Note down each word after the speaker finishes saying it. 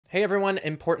Hey everyone,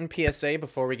 important PSA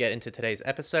before we get into today's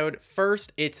episode.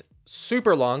 First, it's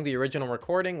super long. The original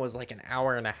recording was like an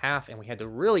hour and a half and we had to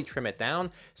really trim it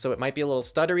down. So it might be a little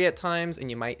stuttery at times and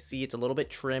you might see it's a little bit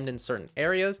trimmed in certain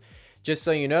areas. Just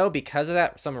so you know, because of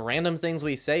that, some random things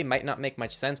we say might not make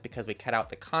much sense because we cut out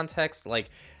the context. Like,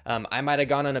 I might have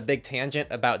gone on a big tangent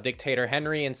about Dictator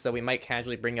Henry, and so we might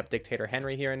casually bring up Dictator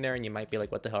Henry here and there, and you might be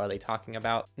like, what the hell are they talking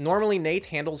about? Normally, Nate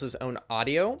handles his own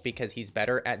audio because he's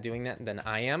better at doing that than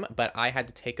I am, but I had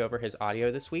to take over his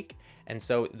audio this week, and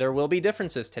so there will be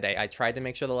differences today. I tried to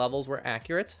make sure the levels were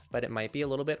accurate, but it might be a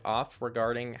little bit off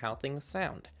regarding how things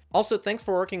sound. Also, thanks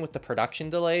for working with the production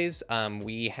delays.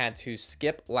 We had to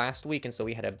skip last week, and so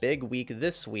we had a big week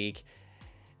this week.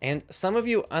 And some of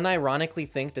you unironically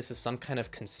think this is some kind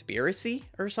of conspiracy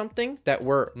or something, that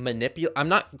we're I'm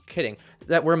not kidding,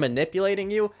 that we're manipulating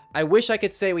you. I wish I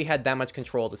could say we had that much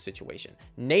control of the situation.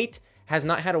 Nate has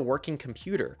not had a working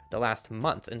computer the last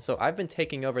month, and so I've been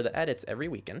taking over the edits every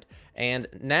weekend, and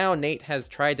now Nate has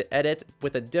tried to edit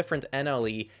with a different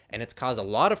NLE, and it's caused a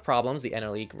lot of problems. The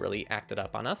NLE really acted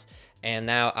up on us, and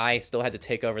now I still had to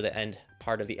take over the end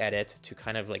part of the edit to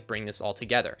kind of like bring this all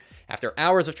together after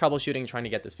hours of troubleshooting trying to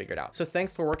get this figured out. So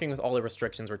thanks for working with all the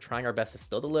restrictions. We're trying our best to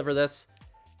still deliver this,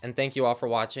 and thank you all for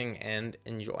watching and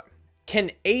enjoy.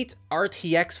 Can 8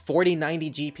 RTX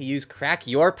 4090 GPUs crack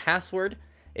your password?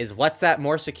 Is WhatsApp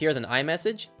more secure than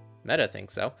iMessage? Meta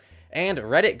thinks so. And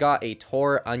Reddit got a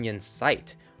Tor onion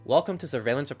site. Welcome to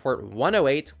Surveillance Report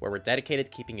 108, where we're dedicated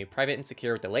to keeping you private and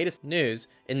secure with the latest news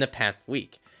in the past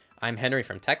week. I'm Henry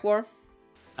from Techlore.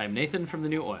 I'm Nathan from The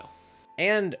New Oil.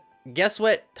 And guess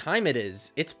what time it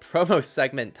is? It's promo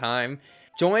segment time.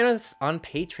 Join us on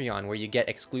Patreon, where you get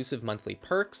exclusive monthly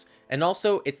perks, and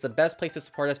also it's the best place to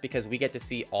support us because we get to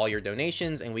see all your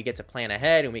donations and we get to plan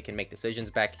ahead and we can make decisions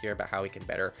back here about how we can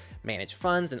better manage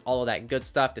funds and all of that good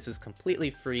stuff. This is completely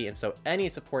free, and so any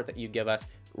support that you give us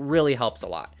really helps a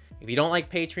lot. If you don't like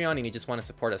Patreon and you just want to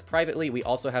support us privately, we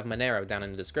also have Monero down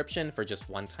in the description for just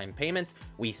one-time payments.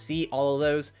 We see all of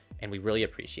those and we really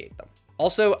appreciate them.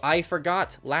 Also, I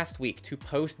forgot last week to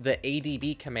post the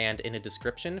ADB command in the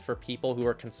description for people who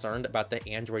are concerned about the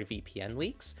Android VPN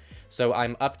leaks. So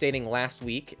I'm updating last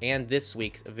week and this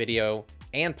week's video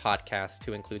and podcast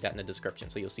to include that in the description.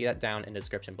 So you'll see that down in the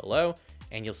description below,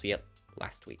 and you'll see it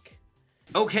last week.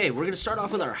 Okay, we're going to start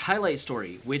off with our highlight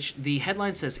story, which the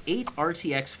headline says 8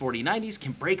 RTX 4090s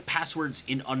can break passwords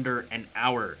in under an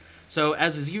hour. So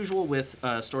as is usual with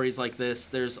stories like this,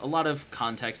 there's a lot of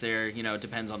context there. You know, it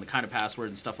depends on the kind of password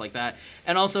and stuff like that.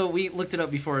 And also, we looked it up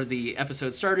before the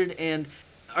episode started, and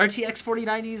RTX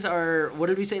 4090s are, what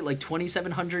did we say, like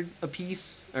 2,700 a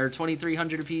piece or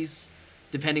 2,300 a piece,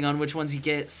 depending on which ones you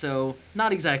get. So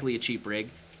not exactly a cheap rig.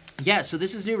 Yeah, so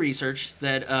this is new research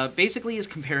that basically is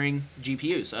comparing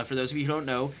GPUs. For those of you who don't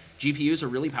know, GPUs are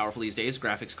really powerful these days,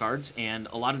 graphics cards, and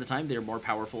a lot of the time they're more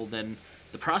powerful than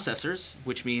the processors,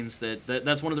 which means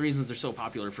that's one of the reasons they're so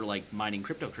popular for like mining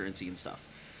cryptocurrency and stuff.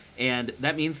 And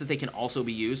that means that they can also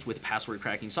be used with password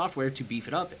cracking software to beef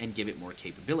it up and give it more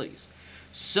capabilities.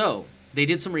 So they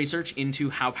did some research into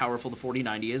how powerful the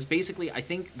 4090 is. Basically, I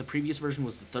think the previous version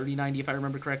was the 3090, if I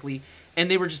remember correctly.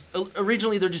 And they were just,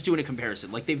 originally they're just doing a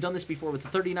comparison. Like they've done this before with the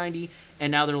 3090,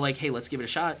 and now they're like, hey, let's give it a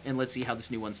shot and let's see how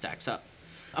this new one stacks up.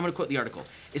 I'm going to quote the article.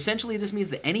 Essentially, this means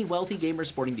that any wealthy gamer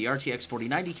sporting the RTX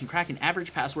 4090 can crack an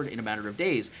average password in a matter of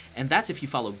days, and that's if you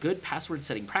follow good password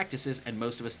setting practices, and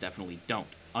most of us definitely don't,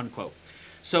 unquote.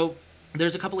 So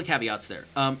there's a couple of caveats there.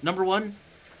 Number one,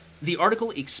 the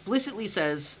article explicitly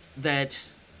says that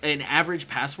an average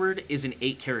password is an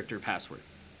 8-character password,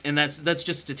 and that's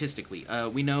just statistically.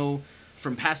 We know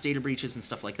from past data breaches and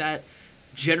stuff like that,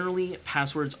 generally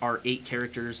passwords are 8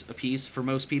 characters apiece for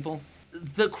most people.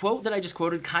 The quote that I just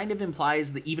quoted kind of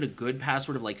implies that even a good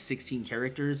password of like 16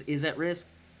 characters is at risk.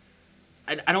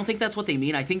 I don't think that's what they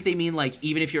mean. I think they mean like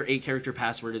even if your 8-character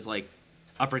password is like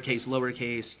uppercase,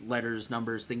 lowercase, letters,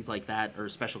 numbers, things like that, or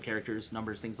special characters,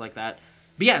 numbers, things like that.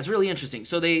 But yeah, it's really interesting.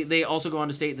 So they also go on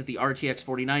to state that the RTX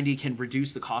 4090 can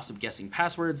reduce the cost of guessing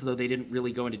passwords, though they didn't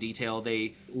really go into detail.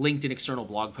 They linked an external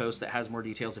blog post that has more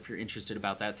details if you're interested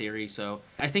about that theory. So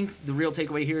I think the real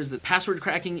takeaway here is that password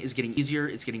cracking is getting easier,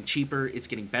 it's getting cheaper, it's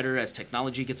getting better as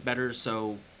technology gets better.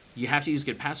 So you have to use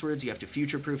good passwords, you have to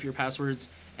future-proof your passwords,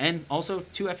 and also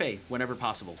 2FA whenever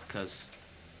possible, because,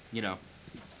 you know,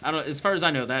 I don't. As far as I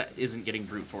know, that isn't getting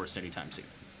brute forced anytime soon.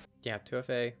 Yeah,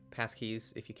 2FA,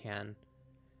 passkeys if you can.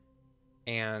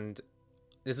 And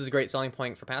this is a great selling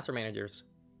point for password managers.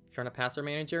 If you're on a password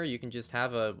manager, you can just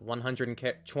have a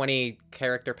 120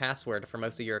 character password for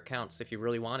most of your accounts if you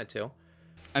really wanted to.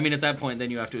 I mean, at that point,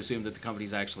 then you have to assume that the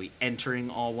company's actually entering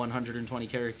all 120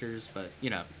 characters, but, you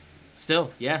know.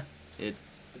 Still, yeah, it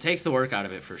takes the work out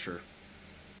of it for sure.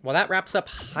 Well, that wraps up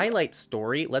highlight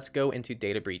story. Let's go into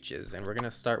data breaches, and we're going to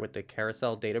start with the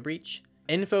carousel data breach.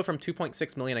 Info from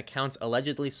 2.6 million accounts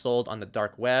allegedly sold on the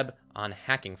dark web on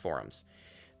hacking forums.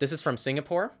 This is from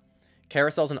Singapore.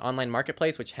 Carousel is an online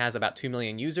marketplace which has about 2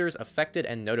 million users affected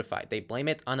and notified. They blame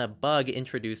it on a bug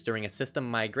introduced during a system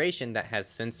migration that has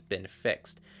since been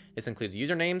fixed. This includes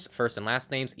usernames, first and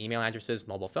last names, email addresses,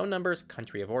 mobile phone numbers,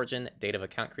 country of origin, date of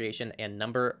account creation, and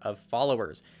number of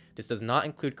followers. This does not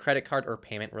include credit card or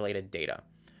payment related data.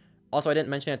 Also, I didn't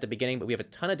mention it at the beginning, but we have a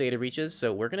ton of data breaches,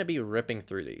 so we're going to be ripping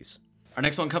through these. Our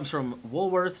next one comes from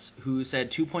Woolworths, who said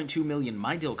 2.2 million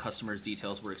MyDeal customers'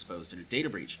 details were exposed in a data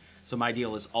breach. So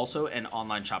MyDeal is also an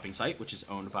online shopping site, which is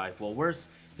owned by Woolworths.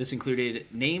 This included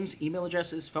names, email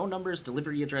addresses, phone numbers,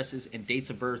 delivery addresses, and dates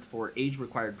of birth for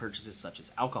age-required purchases such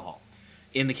as alcohol.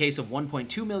 In the case of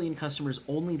 1.2 million customers,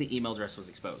 only the email address was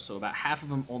exposed. So about half of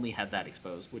them only had that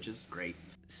exposed, which is great.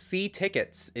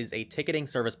 C-Tickets is a ticketing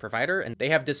service provider, and they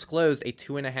have disclosed a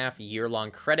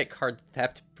 2.5-year-long credit card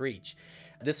theft breach.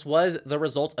 This was the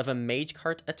result of a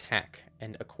Magecart attack,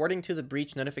 and according to the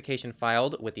breach notification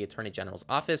filed with the Attorney General's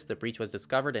office, the breach was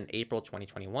discovered in April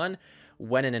 2021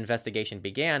 when an investigation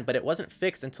began, but it wasn't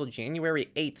fixed until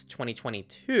January 8th,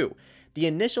 2022. The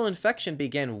initial infection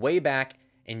began way back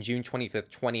in June 25th,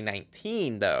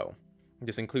 2019, though.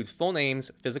 This includes full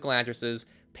names, physical addresses,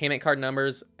 payment card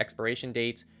numbers, expiration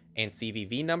dates, and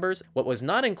CVV numbers. What was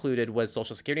not included was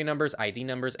social security numbers, ID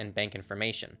numbers, and bank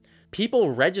information.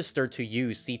 People registered to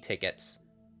use C-Tickets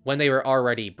when they were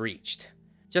already breached.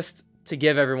 Just to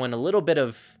give everyone a little bit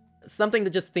of something to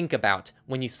just think about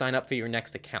when you sign up for your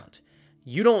next account.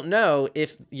 You don't know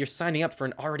if you're signing up for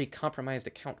an already compromised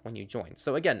account when you join.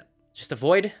 So again, just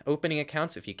avoid opening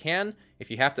accounts if you can. If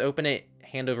you have to open it,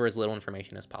 hand over as little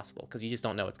information as possible because you just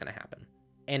don't know what's going to happen.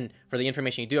 And for the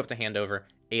information you do have to hand over,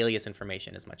 alias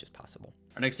information as much as possible.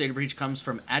 Our next data breach comes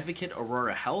from Advocate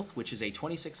Aurora Health, which is a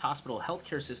 26-hospital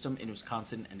healthcare system in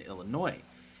Wisconsin and Illinois.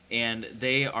 And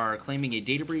they are claiming a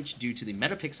data breach due to the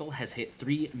Metapixel has hit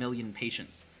 3 million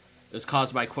patients. It was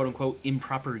caused by quote-unquote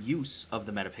improper use of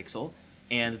the Metapixel,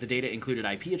 and the data included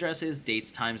IP addresses,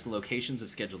 dates, times, and locations of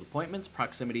scheduled appointments,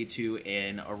 proximity to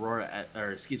an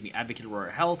Advocate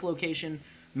Aurora Health location,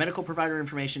 medical provider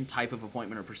information, type of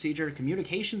appointment or procedure,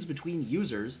 communications between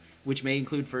users, which may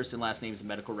include first and last names and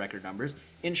medical record numbers,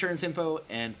 insurance info,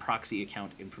 and proxy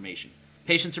account information.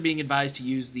 Patients are being advised to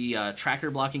use the tracker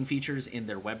blocking features in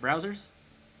their web browsers,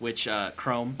 which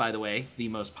Chrome, by the way, the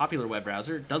most popular web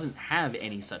browser, doesn't have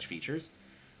any such features,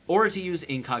 or to use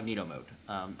incognito mode.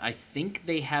 I think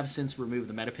they have since removed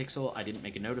the Metapixel. I didn't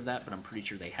make a note of that, but I'm pretty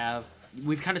sure they have.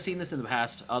 We've kind of seen this in the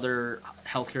past. Other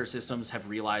healthcare systems have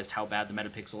realized how bad the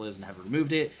Metapixel is and have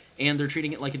removed it, and they're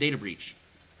treating it like a data breach,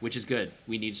 which is good.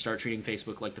 We need to start treating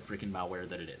Facebook like the freaking malware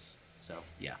that it is. So,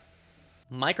 yeah.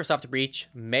 Microsoft breach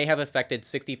may have affected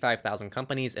 65,000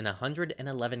 companies in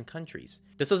 111 countries.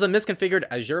 This was a misconfigured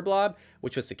Azure blob,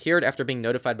 which was secured after being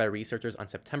notified by researchers on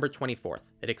September 24th.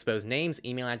 It exposed names,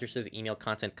 email addresses, email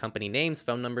content, company names,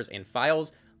 phone numbers, and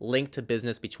files linked to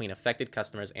business between affected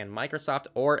customers and Microsoft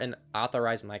or an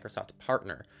authorized Microsoft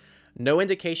partner. No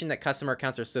indication that customer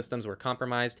accounts or systems were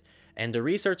compromised, and the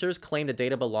researchers claim the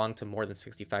data belonged to more than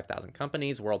 65,000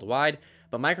 companies worldwide,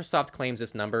 but Microsoft claims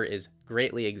this number is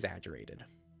greatly exaggerated.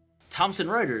 Thomson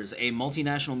Reuters, a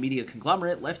multinational media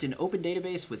conglomerate, left an open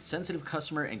database with sensitive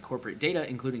customer and corporate data,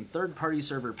 including third-party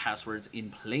server passwords in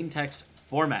plain text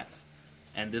formats.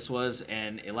 And this was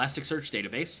an Elasticsearch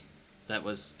database that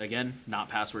was, again, not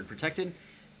password protected,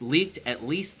 leaked at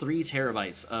least 3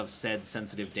 terabytes of said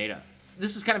sensitive data.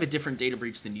 This is kind of a different data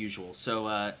breach than usual.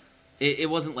 So it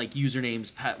wasn't like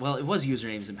usernames. Well, it was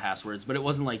usernames and passwords, but it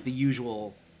wasn't like the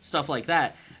usual stuff like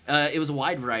that. It was a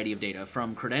wide variety of data,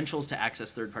 from credentials to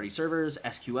access third-party servers,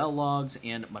 SQL logs,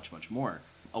 and much, much more.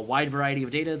 A wide variety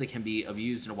of data that can be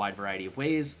used in a wide variety of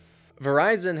ways.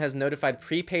 Verizon has notified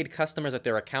prepaid customers that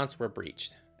their accounts were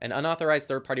breached. An unauthorized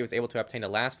third party was able to obtain the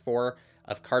last 4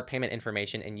 of card payment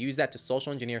information and use that to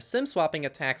social engineer SIM swapping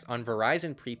attacks on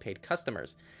Verizon prepaid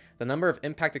customers. The number of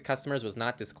impacted customers was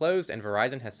not disclosed, and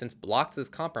Verizon has since blocked this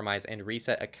compromise and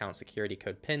reset account security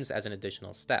code pins as an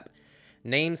additional step.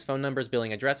 Names, phone numbers,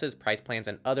 billing addresses, price plans,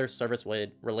 and other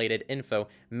service-related info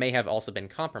may have also been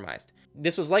compromised.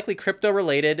 This was likely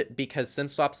crypto-related because SIM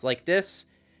swaps like this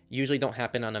usually don't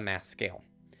happen on a mass scale.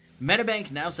 Metabank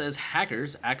now says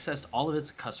hackers accessed all of its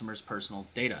customers' personal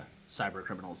data. Cyber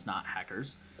criminals, not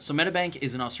hackers. So Metabank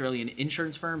is an Australian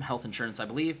insurance firm, health insurance, I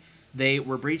believe. They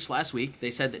were breached last week.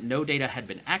 They said that no data had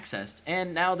been accessed,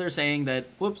 and now they're saying that,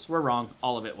 whoops, we're wrong.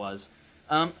 All of it was.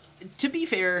 To be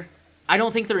fair, I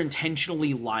don't think they're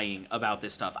intentionally lying about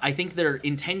this stuff. I think they're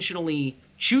intentionally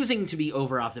choosing to be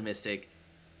over-optimistic,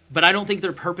 but I don't think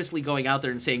they're purposely going out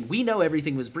there and saying, we know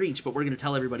everything was breached, but we're going to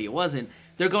tell everybody it wasn't.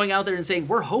 They're going out there and saying,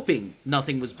 we're hoping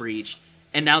nothing was breached,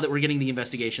 and now that we're getting the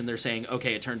investigation, they're saying,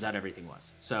 okay, it turns out everything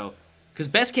was. So, because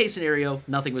best case scenario,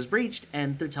 nothing was breached,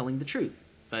 and they're telling the truth.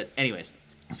 But anyways,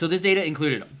 so this data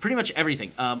included pretty much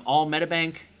everything. All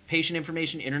MetaBank patient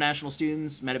information, international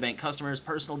students, MetaBank customers,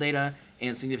 personal data,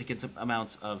 and significant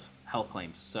amounts of health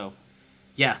claims. So,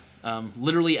 yeah,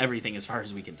 literally everything as far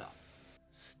as we can tell.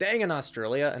 Staying in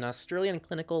Australia, an Australian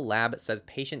clinical lab says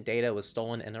patient data was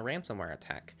stolen in a ransomware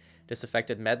attack. This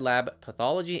affected MedLab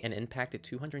pathology and impacted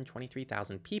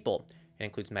 223,000 people. It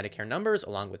includes Medicare numbers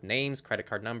along with names, credit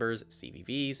card numbers,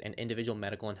 CVVs, and individual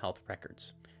medical and health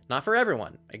records. Not for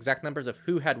everyone. Exact numbers of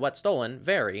who had what stolen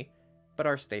vary, but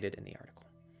are stated in the article.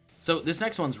 So this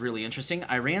next one's really interesting.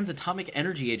 Iran's Atomic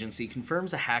Energy Agency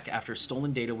confirms a hack after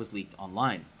stolen data was leaked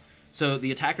online. So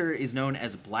the attacker is known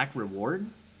as Black Reward,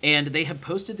 and they have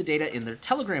posted the data in their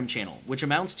Telegram channel, which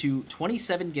amounts to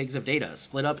 27 gigs of data,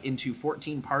 split up into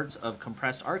 14 parts of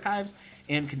compressed archives,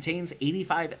 and contains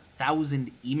 85,000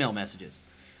 email messages.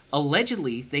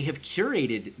 Allegedly, they have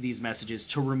curated these messages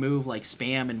to remove like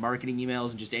spam and marketing emails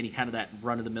and just any kind of that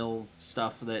run-of-the-mill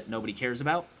stuff that nobody cares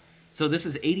about. So this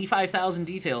is 85,000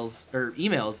 details or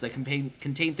emails that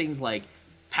contain things like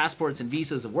passports and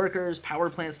visas of workers, power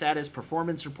plant status,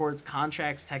 performance reports,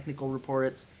 contracts, technical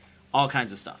reports, all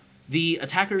kinds of stuff. The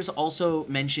attackers also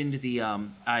mentioned the,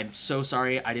 I'm so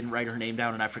sorry, I didn't write her name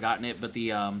down and I've forgotten it, but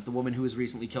the woman who was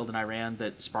recently killed in Iran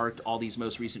that sparked all these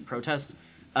most recent protests,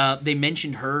 they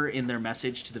mentioned her in their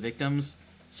message to the victims.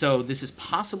 So this is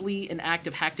possibly an act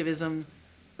of hacktivism,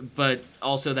 but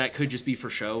also that could just be for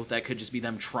show. That could just be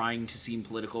them trying to seem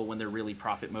political when they're really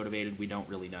profit motivated. We don't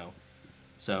really know.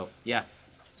 So yeah,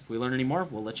 if we learn any more,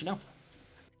 we'll let you know.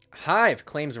 Hive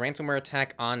claims ransomware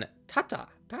attack on Tata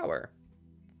Power.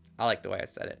 I like the way I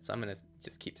said it, so I'm going to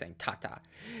just keep saying Tata.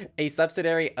 A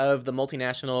subsidiary of the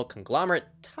multinational conglomerate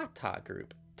Tata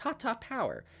Group. Tata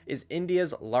Power is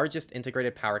India's largest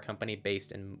integrated power company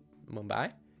based in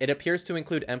Mumbai. It appears to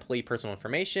include employee personal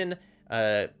information.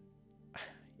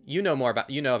 You know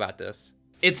about this.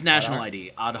 It's national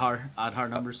ID, Aadhaar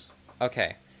numbers.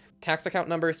 Okay. Tax account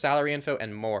number, salary info,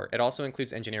 and more. It also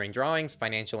includes engineering drawings,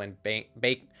 financial and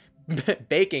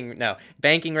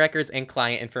banking records, and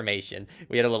client information.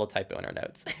 We had a little typo in our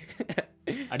notes.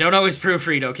 I don't always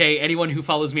proofread, okay? Anyone who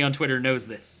follows me on Twitter knows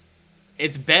this.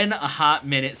 It's been a hot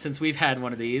minute since we've had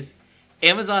one of these.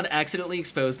 Amazon accidentally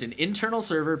exposed an internal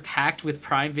server packed with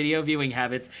Prime Video viewing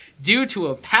habits due to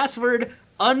a password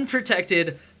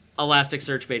unprotected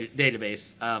Elasticsearch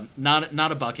database.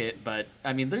 Not a bucket, but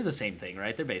I mean, they're the same thing,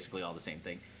 right? They're basically all the same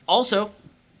thing. Also,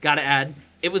 gotta add,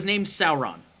 it was named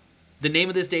Sauron. The name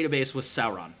of this database was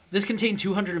Sauron. This contained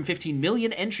 215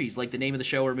 million entries, like the name of the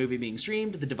show or movie being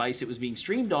streamed, the device it was being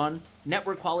streamed on,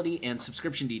 network quality, and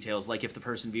subscription details, like if the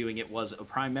person viewing it was a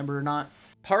Prime member or not.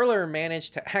 Parler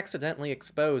managed to accidentally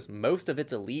expose most of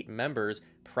its elite members'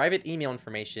 private email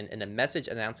information in a message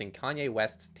announcing Kanye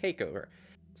West's takeover.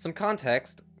 Some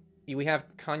context, we have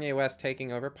Kanye West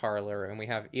taking over Parler, and we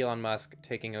have Elon Musk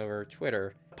taking over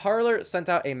Twitter. Parler sent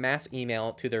out a mass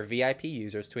email to their VIP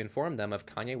users to inform them of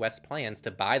Kanye West's plans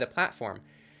to buy the platform.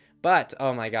 But,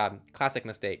 oh my god, classic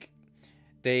mistake.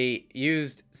 They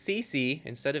used CC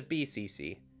instead of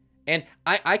BCC. And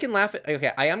I can laugh at,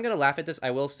 okay, I am going to laugh at this. I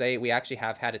will say we actually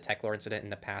have had a Techlore incident in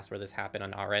the past where this happened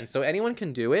on our end. So anyone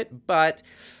can do it, but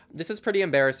this is pretty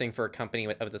embarrassing for a company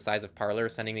of the size of Parler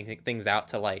sending things out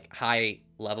to like high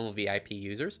level VIP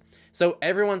users. So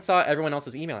everyone saw everyone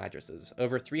else's email addresses.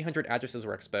 Over 300 addresses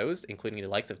were exposed, including the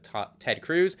likes of Ted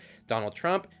Cruz, Donald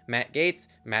Trump, Matt Gaetz,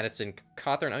 Madison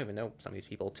Cawthorn, I don't even know some of these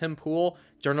people, Tim Pool,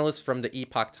 journalists from the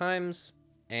Epoch Times,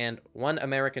 and One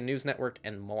American News Network,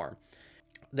 and more.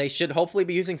 They should hopefully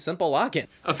be using simple login.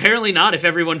 Apparently not if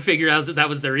everyone figured out that that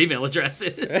was their email address.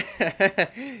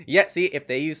 Yeah, see, if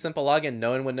they use simple login,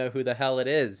 no one would know who the hell it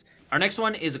is. Our next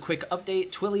one is a quick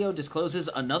update. Twilio discloses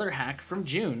another hack from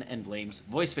June and blames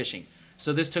voice phishing.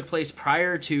 So this took place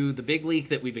prior to the big leak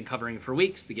that we've been covering for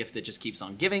weeks, the gift that just keeps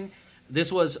on giving.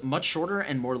 This was much shorter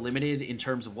and more limited in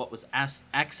terms of what was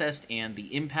accessed and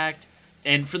the impact.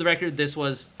 And for the record, this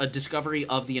was a discovery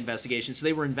of the investigation. So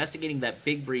they were investigating that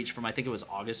big breach from, I think it was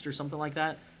August or something like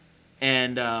that.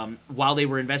 And while they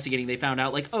were investigating, they found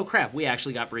out, like, oh, crap, we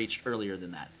actually got breached earlier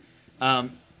than that.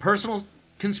 Personal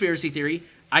conspiracy theory,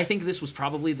 I think this was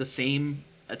probably the same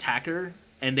attacker,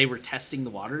 and they were testing the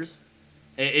waters.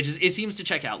 It seems to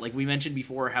check out. Like we mentioned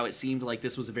before, how it seemed like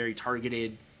this was a very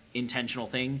targeted, intentional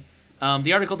thing.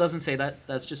 The article doesn't say that.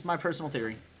 That's just my personal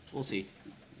theory. We'll see.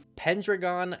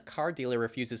 Pendragon car dealer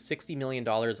refuses $60 million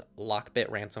Lockbit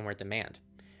ransomware demand.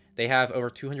 They have over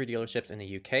 200 dealerships in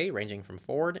the UK, ranging from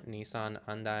Ford, Nissan,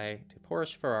 Hyundai, to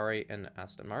Porsche, Ferrari, and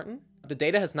Aston Martin. The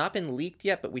data has not been leaked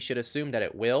yet, but we should assume that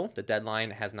it will. The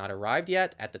deadline has not arrived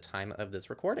yet at the time of this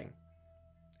recording.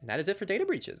 And that is it for data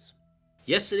breaches.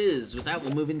 Yes, it is. With that,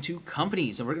 we'll move into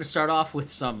companies, and we're going to start off with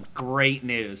some great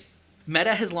news.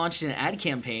 Meta has launched an ad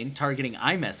campaign targeting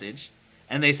iMessage,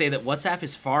 and they say that WhatsApp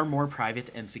is far more private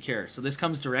and secure. So this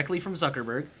comes directly from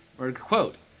Zuckerberg, or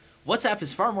quote, WhatsApp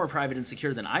is far more private and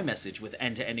secure than iMessage with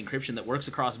end-to-end encryption that works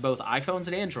across both iPhones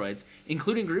and Androids,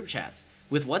 including group chats.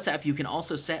 With WhatsApp, you can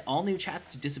also set all new chats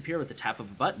to disappear with the tap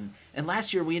of a button, and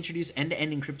last year we introduced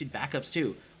end-to-end encrypted backups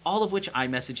too, all of which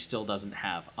iMessage still doesn't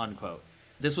have, unquote.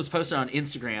 This was posted on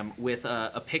Instagram with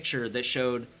a picture that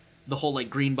showed the whole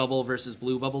like green bubble versus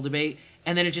blue bubble debate,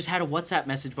 and then it just had a WhatsApp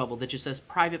message bubble that just says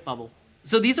private bubble.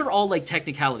 So these are all like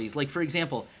technicalities. Like for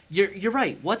example, you're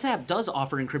right, WhatsApp does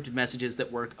offer encrypted messages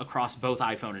that work across both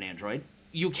iPhone and Android.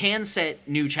 You can set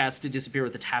new chats to disappear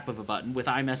with the tap of a button. With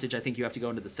iMessage, I think you have to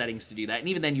go into the settings to do that, and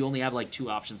even then you only have like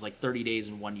two options, like 30 days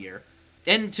and 1 year.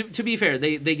 And to be fair,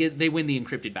 they win the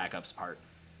encrypted backups part.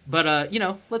 But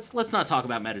let's not talk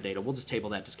about metadata. We'll just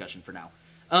table that discussion for now.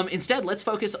 Instead, let's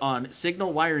focus on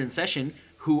Signal, Wire, and Session,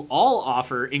 who all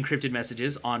offer encrypted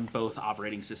messages on both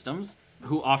operating systems,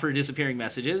 who offer disappearing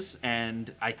messages,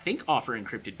 and I think offer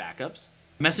encrypted backups.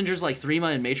 Messengers like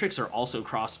Threema and Matrix are also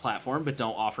cross-platform, but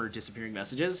don't offer disappearing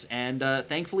messages, and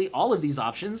thankfully all of these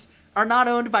options are not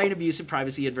owned by an abusive,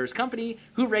 privacy-adverse company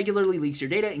who regularly leaks your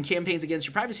data and campaigns against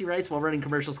your privacy rights while running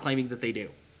commercials claiming that they do.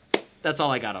 That's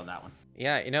all I got on that one.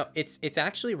 Yeah, it's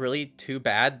actually really too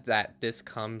bad that this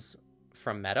comes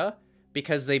from Meta,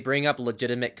 because they bring up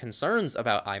legitimate concerns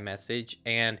about iMessage,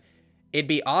 and it'd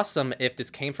be awesome if this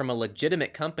came from a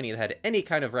legitimate company that had any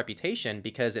kind of reputation,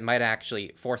 because it might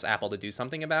actually force Apple to do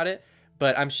something about it.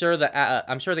 But I'm sure the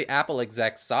Apple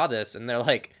execs saw this and they're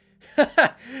like,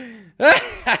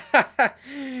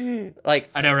 like,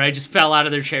 I know, right? Just fell out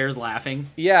of their chairs laughing.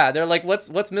 Yeah, they're like, what's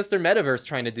Mr. Metaverse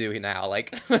trying to do now?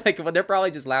 Like, they're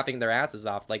probably just laughing their asses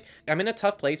off. Like, I'm in a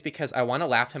tough place because I want to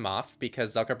laugh him off,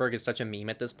 because Zuckerberg is such a meme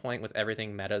at this point with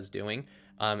everything Meta's doing.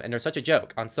 And they're such a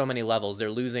joke on so many levels. They're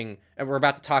losing, and we're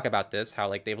about to talk about this, how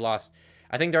like they've lost,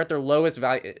 I think they're at their lowest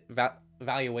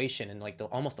valuation in like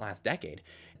almost the last decade.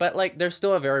 But like, there's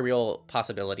still a very real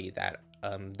possibility that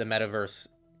the Metaverse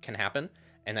can happen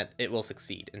and that it will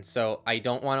succeed. And so I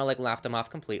don't want to like laugh them off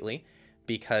completely,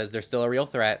 because they're still a real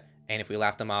threat. And if we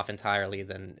laugh them off entirely,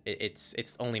 then it's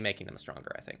only making them stronger,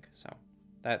 I think. So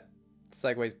that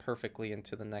segues perfectly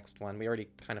into the next one. We already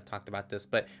kind of talked about this,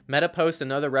 but Meta posts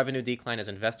another revenue decline as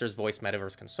investors voice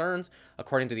Metaverse concerns.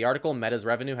 According to the article, Meta's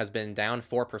revenue has been down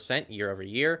 4% year over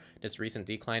year. This recent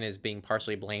decline is being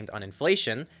partially blamed on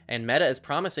inflation, and Meta is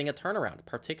promising a turnaround,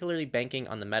 particularly banking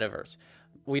on the Metaverse.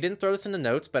 We didn't throw this in the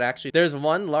notes, but actually there's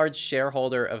one large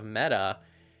shareholder of Meta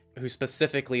who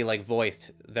specifically like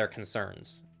voiced their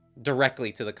concerns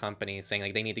directly to the company, saying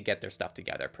like they need to get their stuff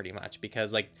together, pretty much,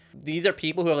 because like these are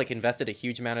people who have like invested a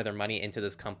huge amount of their money into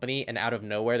this company, and out of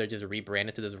nowhere they're just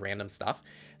rebranded to this random stuff.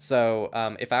 So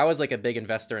if I was like a big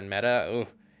investor in Meta,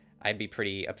 I'd be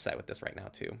pretty upset with this right now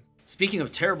too. Speaking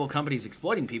of terrible companies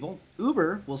exploiting people,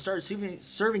 Uber will start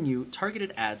serving you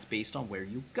targeted ads based on where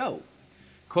you go.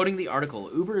 Quoting the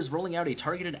article, Uber is rolling out a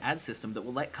targeted ad system that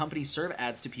will let companies serve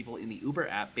ads to people in the Uber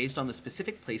app based on the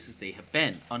specific places they have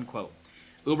been, unquote.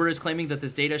 Uber is claiming that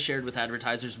this data shared with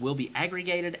advertisers will be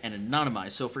aggregated and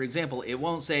anonymized. So for example, it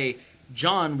won't say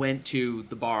John went to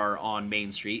the bar on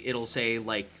Main Street. It'll say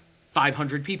like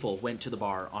 500 people went to the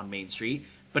bar on Main Street.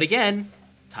 But again,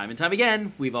 time and time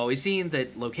again, we've always seen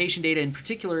that location data in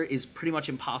particular is pretty much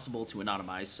impossible to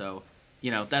anonymize. So,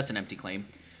 that's an empty claim.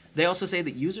 They also say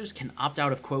that users can opt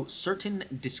out of, quote, certain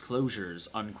disclosures,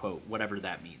 unquote, whatever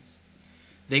that means.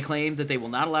 They claim that they will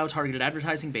not allow targeted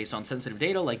advertising based on sensitive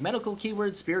data like medical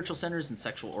keywords, spiritual centers, and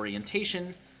sexual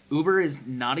orientation. Uber is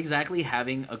not exactly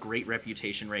having a great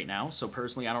reputation right now, so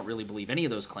personally I don't really believe any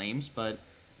of those claims, but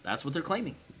that's what they're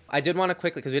claiming. I did want to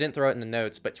quickly, because we didn't throw it in the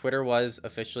notes, but Twitter was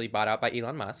officially bought out by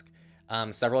Elon Musk.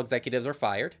 Several executives were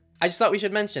fired. I just thought we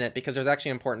should mention it because there's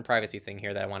actually an important privacy thing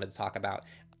here that I wanted to talk about.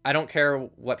 I don't care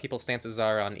what people's stances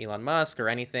are on Elon Musk or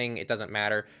anything. It doesn't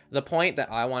matter. The point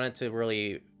that I wanted to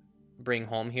really bring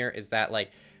home here is that like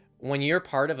when you're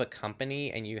part of a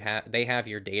company and they have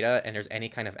your data and there's any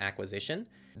kind of acquisition,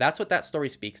 that's what that story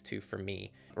speaks to for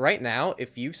me. Right now,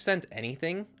 if you've sent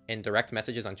anything in direct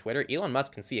messages on Twitter, Elon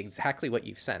Musk can see exactly what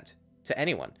you've sent to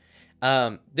anyone.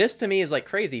 This to me is like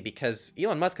crazy because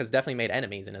Elon Musk has definitely made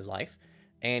enemies in his life,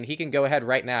 and he can go ahead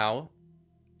right now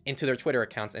into their Twitter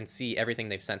accounts and see everything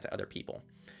they've sent to other people.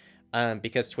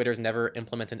 Because Twitter's never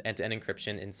implemented end-to-end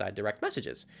encryption inside direct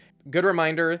messages. Good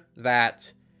reminder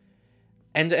that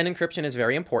end-to-end encryption is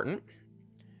very important.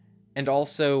 And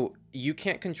also, you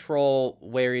can't control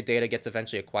where your data gets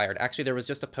eventually acquired. Actually, there was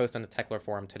just a post on the Techlore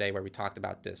forum today where we talked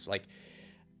about this. Like,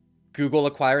 Google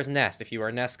acquires Nest. If you are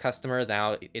a Nest customer,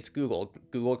 now it's Google.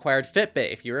 Google acquired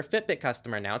Fitbit. If you're a Fitbit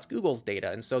customer, now it's Google's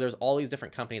data. And so there's all these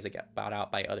different companies that get bought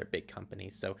out by other big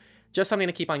companies. So just something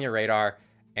to keep on your radar.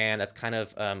 And that's kind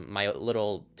of my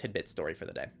little tidbit story for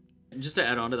the day. Just to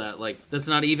add on to that, like, that's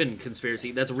not even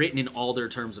conspiracy. That's written in all their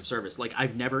terms of service. Like,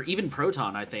 I've never, even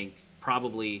Proton, I think,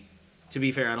 probably, to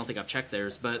be fair, I don't think I've checked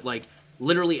theirs, but, like,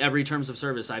 literally every terms of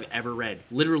service I've ever read,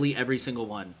 literally every single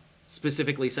one,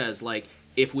 specifically says, like,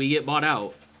 if we get bought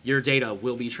out, your data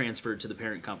will be transferred to the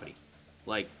parent company.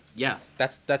 Like, yeah.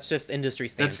 That's just industry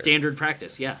standard. That's standard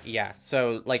practice, yeah. Yeah.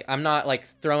 So like I'm not like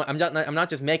I'm not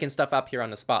just making stuff up here on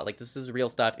the spot. Like this is real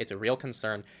stuff. It's a real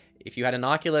concern. If you had an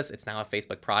Oculus, it's now a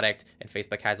Facebook product and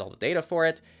Facebook has all the data for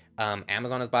it.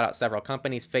 Amazon has bought out several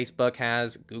companies. Facebook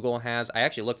has, Google has. I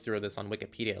actually looked through this on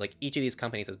Wikipedia. Like each of these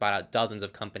companies has bought out dozens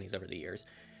of companies over the years.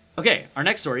 Okay, our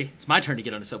next story. It's my turn to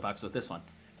get on a soapbox with this one.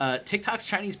 TikTok's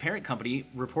Chinese parent company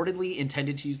reportedly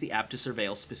intended to use the app to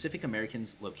surveil specific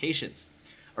Americans' locations.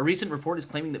 A recent report is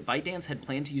claiming that ByteDance had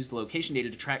planned to use the location data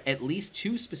to track at least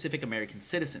 2 specific American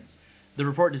citizens. The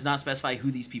report does not specify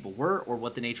who these people were or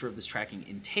what the nature of this tracking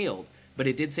entailed, but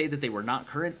it did say that they were not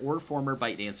current or former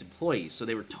ByteDance employees, so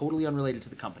they were totally unrelated to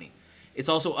the company. It's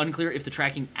also unclear if the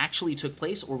tracking actually took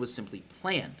place or was simply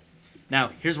planned.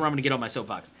 Now, here's where I'm going to get on my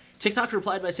soapbox. TikTok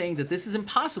replied by saying that this is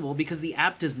impossible because the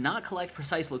app does not collect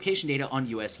precise location data on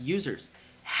US users.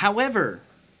 However,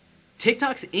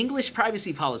 TikTok's English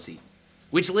privacy policy,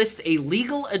 which lists a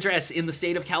legal address in the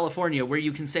state of California where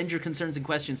you can send your concerns and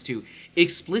questions to,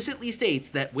 explicitly states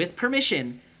that with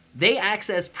permission, they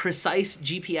access precise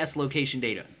GPS location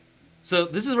data. So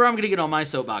this is where I'm going to get on my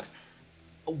soapbox.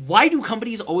 Why do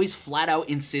companies always flat out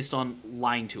insist on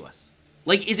lying to us?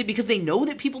 Like, is it because they know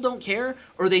that people don't care,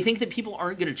 or they think that people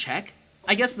aren't going to check?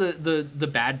 I guess the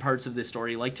bad parts of this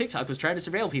story, like TikTok was trying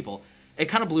to surveil people. It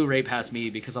kind of blew right past me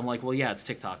because I'm like, well, yeah, it's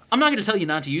TikTok. I'm not going to tell you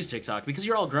not to use TikTok because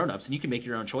you're all grown-ups and you can make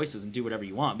your own choices and do whatever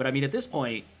you want. But I mean, at this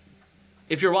point,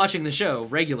 if you're watching the show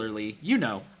regularly, you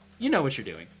know what you're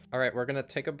doing. All right, we're going to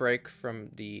take a break from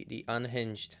the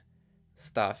unhinged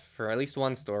stuff for at least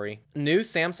one story. New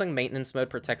Samsung maintenance mode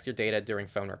protects your data during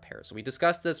phone repairs. We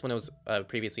discussed this when it was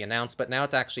previously announced, but now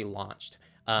it's actually launched.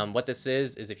 What this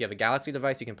is if you have a Galaxy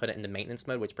device, you can put it into maintenance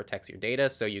mode, which protects your data,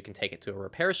 so you can take it to a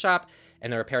repair shop,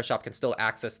 and the repair shop can still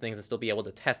access things and still be able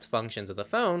to test functions of the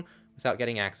phone without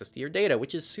getting access to your data,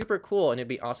 which is super cool, and it'd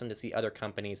be awesome to see other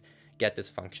companies get this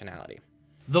functionality.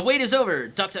 The wait is over.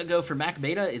 DuckDuckGo for Mac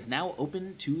Beta is now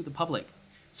open to the public.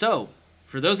 So,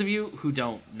 for those of you who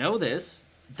don't know this,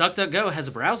 DuckDuckGo has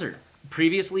a browser.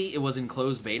 Previously, it was in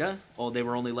closed beta. They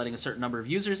were only letting a certain number of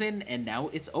users in, and now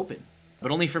it's open.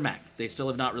 But only for Mac. They still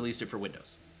have not released it for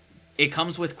Windows. It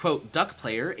comes with, quote, Duck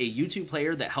Player, a YouTube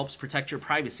player that helps protect your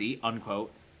privacy,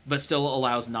 unquote, but still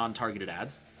allows non-targeted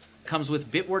ads. It comes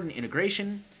with Bitwarden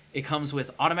integration. It comes with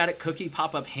automatic cookie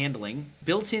pop-up handling,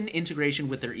 built-in integration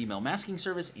with their email masking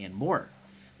service, and more.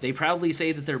 They proudly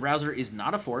say that their browser is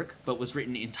not a fork, but was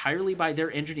written entirely by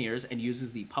their engineers and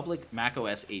uses the public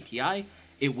macOS API.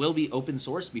 It will be open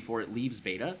source before it leaves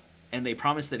beta, and they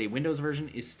promise that a Windows version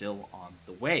is still on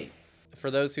the way. For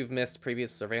those who've missed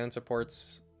previous surveillance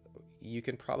reports, you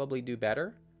can probably do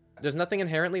better. There's nothing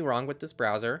inherently wrong with this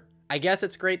browser. I guess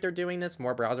it's great they're doing this.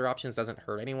 More browser options doesn't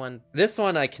hurt anyone. This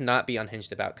one I cannot be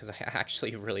unhinged about because I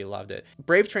actually really loved it.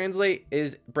 Brave Translate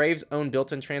is Brave's own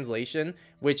built-in translation,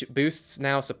 which boosts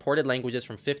now supported languages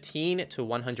from 15 to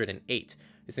 108.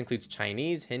 This includes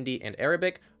Chinese, Hindi, and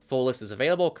Arabic. Full list is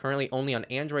available, currently only on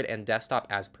Android and desktop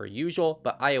as per usual,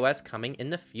 but iOS coming in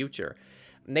the future.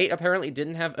 Nate apparently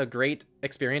didn't have a great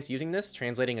experience using this,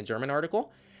 translating a German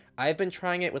article. I've been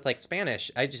trying it with like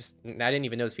Spanish. I didn't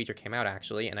even know this feature came out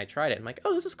actually, and I tried it. I'm like,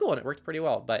 oh, this is cool, and it worked pretty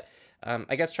well. But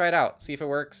I guess try it out, see if it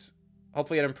works.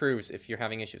 Hopefully it improves if you're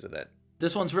having issues with it.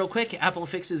 This one's real quick. Apple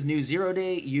fixes new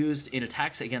 0-day used in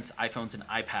attacks against iPhones and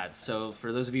iPads. So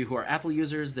for those of you who are Apple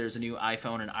users, there's a new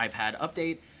iPhone and iPad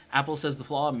update. Apple says the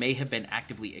flaw may have been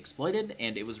actively exploited,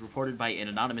 and it was reported by an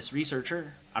anonymous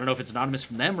researcher. I don't know if it's anonymous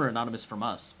from them or anonymous from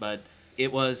us, but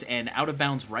it was an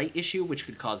out-of-bounds write issue which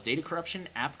could cause data corruption,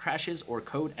 app crashes, or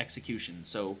code execution.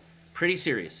 So pretty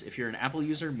serious. If you're an Apple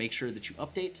user, make sure that you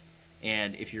update.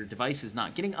 And if your device is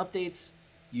not getting updates,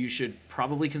 you should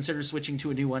probably consider switching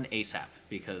to a new one ASAP,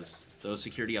 because those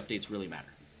security updates really matter.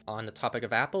 On the topic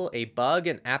of Apple, a bug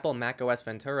in Apple macOS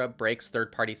Ventura breaks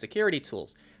third-party security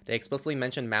tools. They explicitly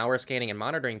mention malware scanning and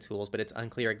monitoring tools, but it's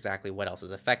unclear exactly what else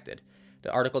is affected.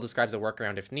 The article describes a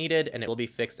workaround if needed, and it will be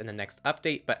fixed in the next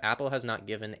update, but Apple has not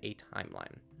given a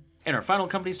timeline. And our final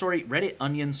company story, Reddit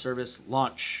Onion Service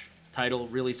launch. Title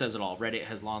really says it all. Reddit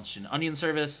has launched an Onion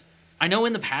service. I know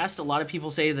in the past, a lot of people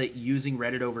say that using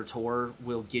Reddit over Tor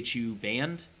will get you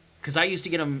banned. Because I used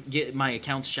to get my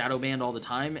accounts shadow banned all the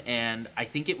time, and I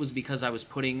think it was because I was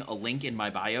putting a link in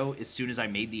my bio as soon as I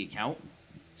made the account.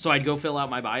 So I'd go fill out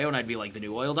my bio, and I'd be like,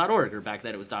 thenewOil.org, or back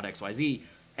then it was .xyz,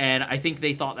 and I think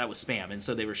they thought that was spam, and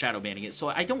so they were shadow banning it. So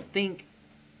I don't think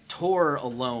Tor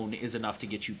alone is enough to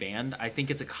get you banned. I think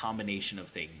it's a combination of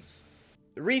things.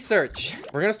 Research.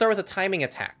 We're going to start with a timing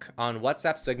attack on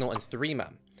WhatsApp Signal and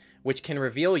Threema, which can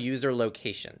reveal user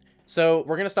location. So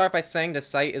we're going to start by saying the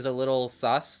site is a little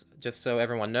sus. Just so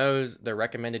everyone knows, the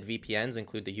recommended VPNs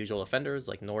include the usual offenders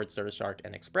like Nord, Surfshark,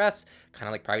 and Express, kind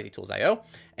of like PrivacyTools.io,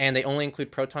 and they only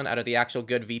include Proton out of the actual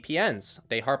good VPNs.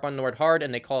 They harp on Nord hard,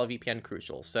 and they call a VPN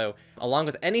crucial. So along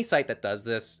with any site that does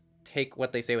this, take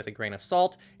what they say with a grain of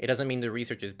salt. It doesn't mean the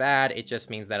research is bad. It just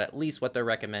means that at least what they're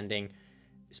recommending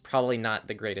is probably not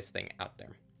the greatest thing out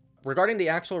there. Regarding the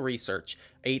actual research,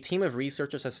 a team of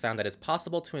researchers has found that it's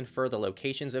possible to infer the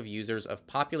locations of users of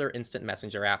popular instant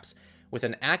messenger apps with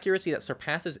an accuracy that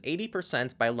surpasses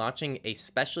 80% by launching a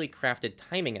specially crafted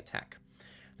timing attack.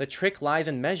 The trick lies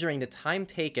in measuring the time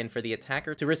taken for the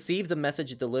attacker to receive the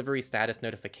message delivery status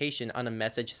notification on a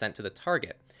message sent to the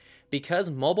target. Because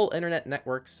mobile internet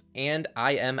networks and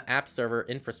IM app server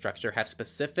infrastructure have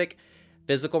specific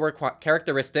physical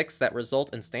characteristics that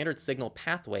result in standard signal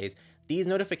pathways, these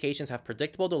notifications have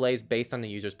predictable delays based on the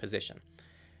user's position.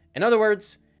 In other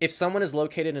words, if someone is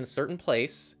located in a certain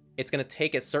place, it's going to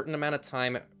take a certain amount of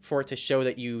time for it to show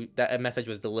that a message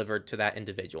was delivered to that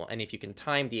individual. And if you can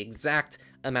time the exact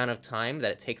amount of time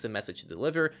that it takes a message to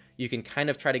deliver, you can kind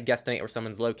of try to guesstimate where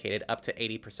someone's located up to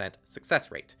 80%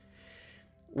 success rate.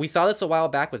 We saw this a while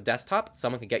back with desktop.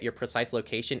 Someone could get your precise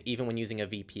location even when using a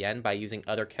VPN by using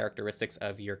other characteristics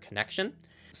of your connection.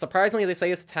 Surprisingly, they say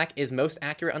this attack is most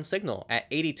accurate on Signal at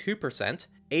 82%,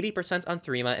 80% on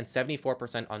Threema, and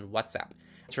 74% on WhatsApp,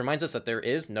 which reminds us that there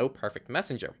is no perfect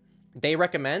messenger. They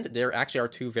recommend there actually are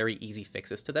two very easy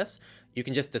fixes to this. You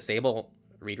can just disable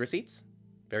read receipts,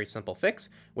 very simple fix,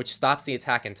 which stops the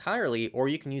attack entirely, or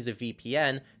you can use a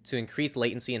VPN to increase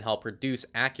latency and help reduce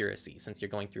accuracy since you're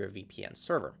going through a VPN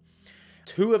server.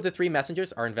 2 of the 3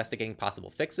 messengers are investigating possible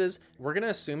fixes. We're going to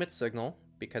assume it's Signal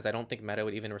because I don't think Meta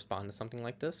would even respond to something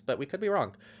like this, but we could be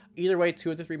wrong. Either way,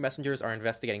 2 of the 3 messengers are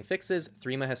investigating fixes.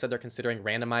 Threema has said they're considering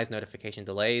randomized notification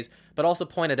delays, but also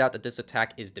pointed out that this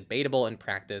attack is debatable in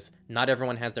practice. Not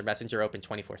everyone has their messenger open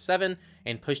 24/7,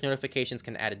 and push notifications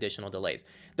can add additional delays.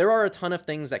 There are a ton of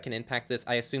things that can impact this.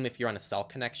 I assume if you're on a cell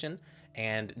connection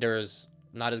and there's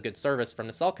not as good service from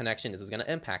the cell connection, this is going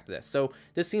to impact this. So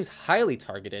this seems highly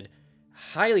targeted,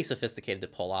 highly sophisticated to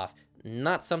pull off.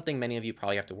 Not something many of you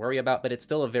probably have to worry about, but it's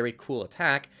still a very cool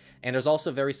attack. And there's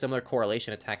also very similar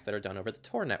correlation attacks that are done over the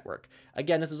Tor network.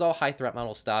 Again, this is all high threat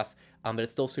model stuff, but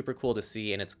it's still super cool to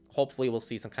see, and it's hopefully we'll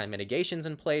see some kind of mitigations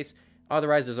in place.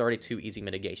 Otherwise, there's already 2 easy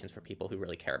mitigations for people who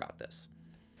really care about this.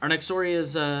 Our next story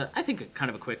is, I think, kind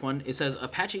of a quick one. It says,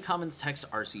 Apache Commons text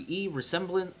RCE,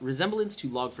 resemblance to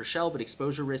Log4Shell, but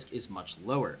exposure risk is much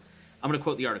lower. I'm going to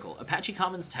quote the article. Apache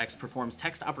Commons text performs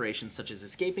text operations such as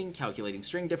escaping, calculating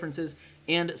string differences,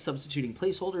 and substituting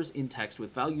placeholders in text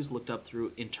with values looked up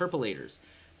through interpolators.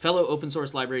 Fellow open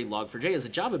source library Log4j is a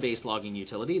Java-based logging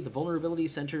utility. The vulnerability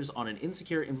centers on an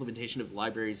insecure implementation of the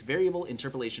library's variable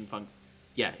interpolation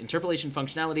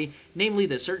functionality, namely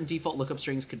that certain default lookup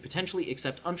strings could potentially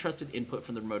accept untrusted input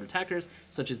from the remote attackers,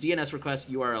 such as DNS requests,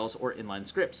 URLs, or inline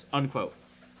scripts, unquote.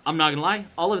 I'm not gonna lie,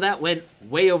 all of that went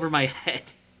way over my head.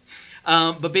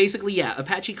 But basically, yeah,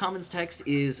 Apache Commons text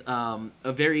is a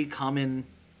very common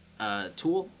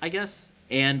tool, I guess.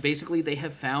 And basically, they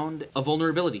have found a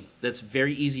vulnerability that's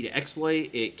very easy to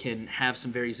exploit. It can have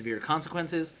some very severe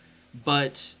consequences,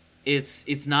 but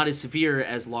it's not as severe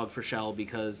as Log4Shell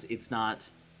because it's not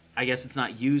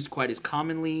used quite as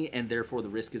commonly, and therefore the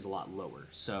risk is a lot lower.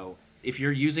 So if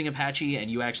you're using Apache and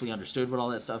you actually understood what all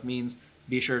that stuff means,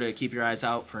 be sure to keep your eyes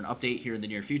out for an update here in the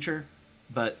near future.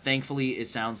 But thankfully, it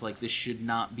sounds like this should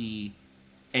not be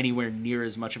anywhere near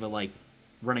as much of a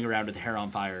running around with the hair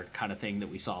on fire kind of thing that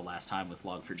we saw last time with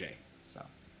Log4j. So,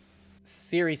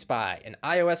 Siri Spy. An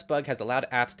iOS bug has allowed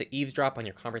apps to eavesdrop on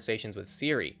your conversations with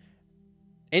Siri.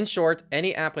 In short,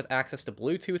 any app with access to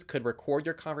Bluetooth could record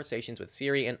your conversations with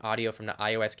Siri and audio from the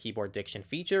iOS keyboard diction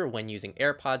feature when using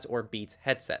AirPods or Beats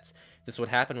headsets. This would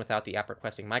happen without the app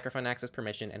requesting microphone access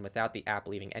permission and without the app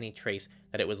leaving any trace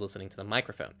that it was listening to the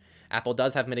microphone. Apple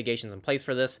does have mitigations in place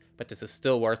for this, but this is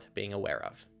still worth being aware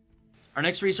of. Our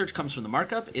next research comes from the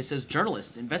markup. It says,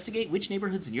 journalists investigate which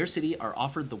neighborhoods in your city are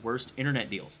offered the worst internet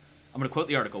deals. I'm going to quote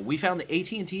the article. We found that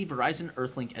AT&T, Verizon,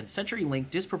 Earthlink, and CenturyLink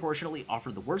disproportionately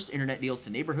offered the worst internet deals to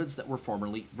neighborhoods that were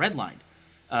formerly redlined,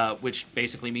 which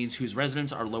basically means whose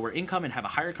residents are lower income and have a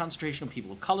higher concentration of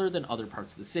people of color than other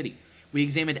parts of the city. We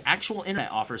examined actual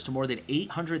internet offers to more than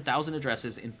 800,000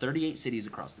 addresses in 38 cities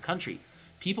across the country.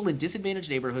 People in disadvantaged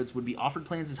neighborhoods would be offered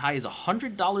plans as high as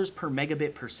 $100 per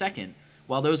megabit per second,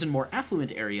 while those in more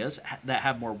affluent areas that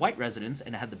have more white residents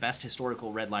and had the best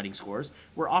historical redlining scores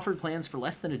were offered plans for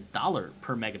less than $1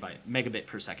 per megabit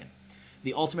per second.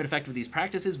 The ultimate effect of these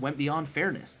practices went beyond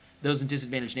fairness. Those in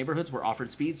disadvantaged neighborhoods were offered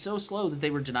speeds so slow that they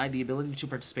were denied the ability to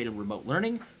participate in remote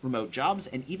learning, remote jobs,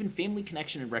 and even family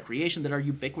connection and recreation that are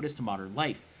ubiquitous to modern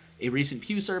life. A recent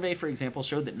Pew survey, for example,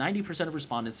 showed that 90% of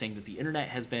respondents saying that the internet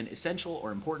has been essential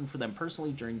or important for them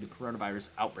personally during the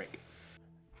coronavirus outbreak.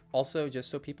 Also, just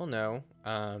so people know,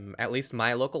 at least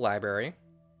my local library,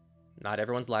 not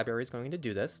everyone's library is going to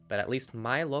do this, but at least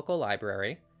my local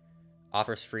library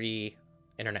offers free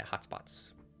internet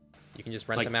hotspots. You can just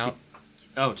rent them out.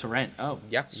 To rent. Oh,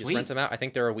 yeah, you just rent them out. I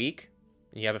think they're a week,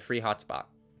 and you have a free hotspot.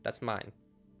 That's mine.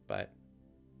 But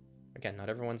again, not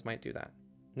everyone's might do that.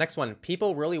 Next one,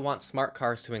 people really want smart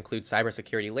cars to include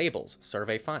cybersecurity labels.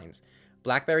 Survey finds.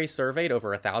 BlackBerry surveyed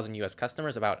over 1,000 US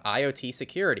customers about IoT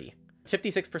security.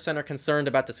 56% are concerned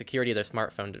about the security of their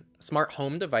smart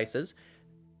home devices.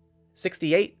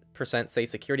 68% say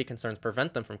security concerns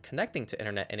prevent them from connecting to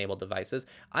internet-enabled devices.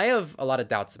 I have a lot of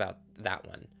doubts about that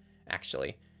one,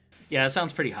 actually. Yeah, that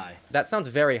sounds pretty high. That sounds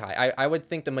very high. I would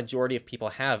think the majority of people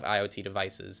have IoT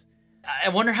devices. I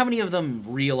wonder how many of them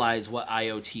realize what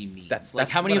IoT means. That's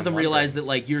how many of them realize that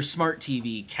like your smart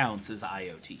TV counts as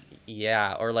IoT.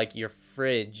 Yeah, or like your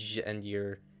fridge and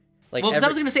your... Like well, because I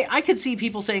was going to say, I could see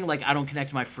people saying, like, I don't connect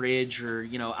to my fridge or,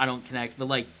 I don't connect, but,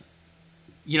 like,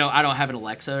 I don't have an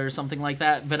Alexa or something like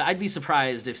that. But I'd be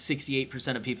surprised if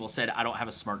 68% of people said, I don't have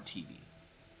a smart TV.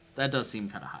 That does seem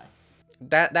kind of high.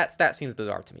 That seems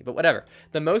bizarre to me, but whatever.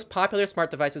 The most popular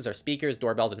smart devices are speakers,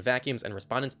 doorbells, and vacuums, and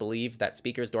respondents believe that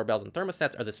speakers, doorbells, and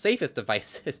thermostats are the safest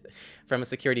devices from a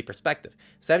security perspective.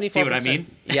 74%. See what I mean?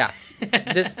 Yeah.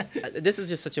 This is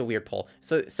just such a weird poll.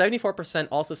 So 74%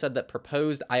 also said that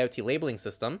proposed IoT labeling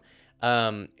system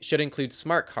should include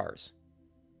smart cars,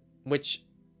 which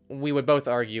we would both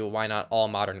argue why not all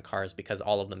modern cars, because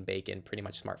all of them bake in pretty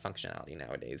much smart functionality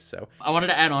nowadays. So I wanted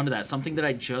to add on to that something that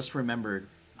I just remembered.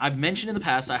 I've mentioned in the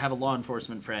past I have a law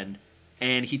enforcement friend,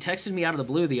 and he texted me out of the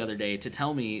blue the other day to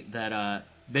tell me that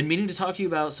been meaning to talk to you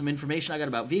about some information I got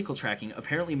about vehicle tracking.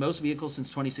 Apparently most vehicles since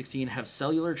 2016 have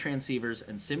cellular transceivers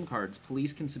and SIM cards.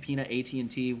 Police can subpoena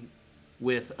AT&T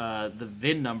with the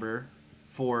VIN number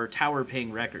for tower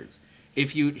ping records.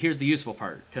 Here's the useful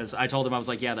part, because I told him, I was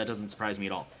like, yeah, that doesn't surprise me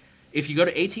at all. If you go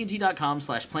to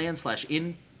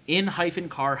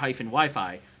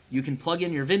att.com/plan/in-car-Wi-Fi, you can plug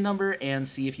in your VIN number and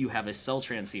see if you have a cell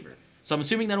transceiver. So I'm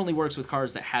assuming that only works with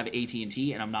cars that have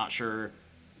AT&T, and I'm not sure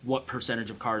what percentage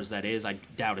of cars that is. I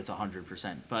doubt it's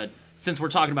 100%. But since we're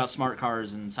talking about smart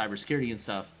cars and cybersecurity and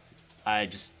stuff, I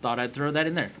just thought I'd throw that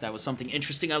in there. That was something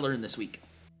interesting I learned this week.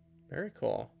 Very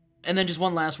cool. And then just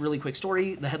one last really quick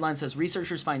story. The headline says,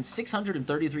 researchers find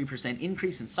 633%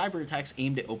 increase in cyber attacks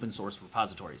aimed at open source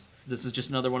repositories. This is just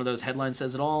another one of those headline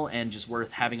says it all and just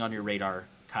worth having on your radar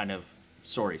kind of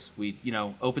stories.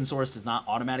 Open source does not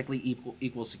automatically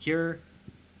equal secure,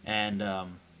 and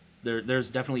there's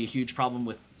definitely a huge problem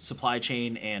with supply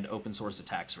chain and open source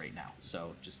attacks right now.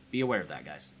 So just be aware of that,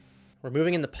 guys. We're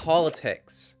moving into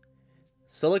politics.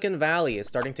 Silicon Valley is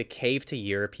starting to cave to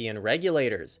European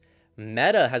regulators.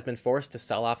 Meta has been forced to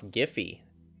sell off Giphy.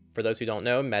 For those who don't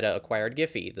know, Meta acquired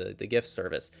Giphy, the GIF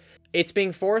service. It's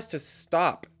being forced to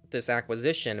stop this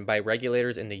acquisition by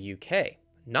regulators in the UK.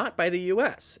 Not by the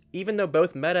US, even though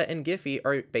both Meta and Giphy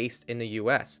are based in the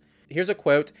US. Here's a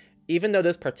quote, "Even though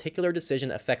this particular decision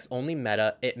affects only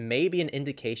Meta, it may be an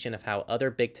indication of how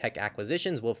other big tech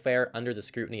acquisitions will fare under the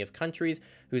scrutiny of countries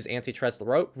whose antitrust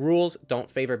rules don't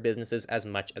favor businesses as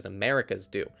much as America's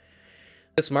do."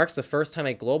 This marks the first time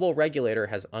a global regulator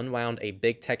has unwound a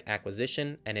big tech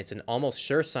acquisition, and it's an almost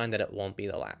sure sign that it won't be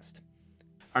the last.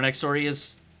 Our next story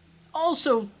is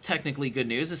also technically good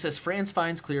news. It says France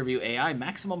fines Clearview AI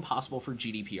maximum possible for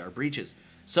GDPR breaches.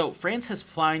 So France has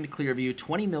fined Clearview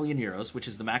 20 million euros, which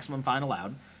is the maximum fine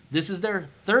allowed. This is their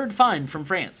third fine from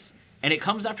France. And it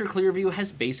comes after Clearview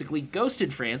has basically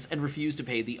ghosted France and refused to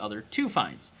pay the other 2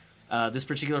 fines. This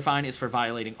particular fine is for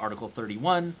violating Article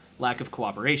 31, lack of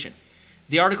cooperation.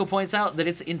 The article points out that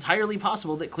it's entirely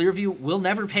possible that Clearview will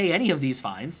never pay any of these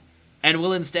fines, and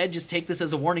will instead just take this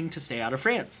as a warning to stay out of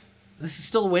France. This is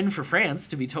still a win for France,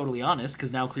 to be totally honest,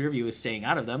 because now Clearview is staying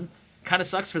out of them. Kind of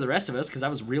sucks for the rest of us, because I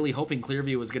was really hoping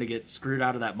Clearview was going to get screwed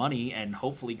out of that money and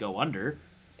hopefully go under.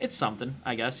 It's something,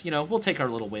 I guess. You know, we'll take our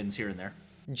little wins here and there.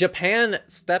 Japan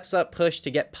steps up push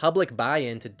to get public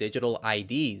buy-in to digital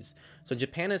IDs. So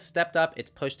Japan has stepped up its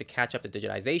push to catch up to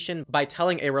digitization by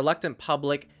telling a reluctant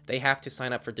public they have to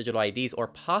sign up for digital IDs or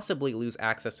possibly lose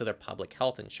access to their public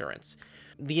health insurance.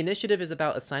 The initiative is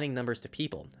about assigning numbers to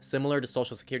people. Similar to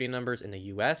social security numbers in the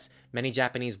US, many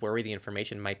Japanese worry the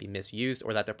information might be misused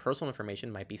or that their personal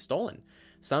information might be stolen.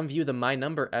 Some view the My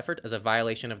Number effort as a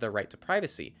violation of their right to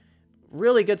privacy.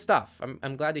 Really good stuff.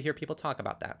 I'm glad to hear people talk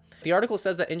about that. The article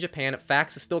says that in Japan,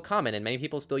 fax is still common and many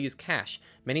people still use cash.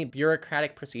 Many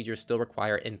bureaucratic procedures still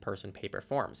require in-person paper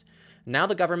forms. Now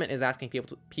the government is asking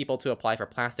people to apply for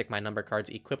plastic My Number cards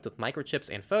equipped with microchips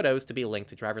and photos to be linked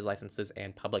to driver's licenses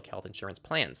and public health insurance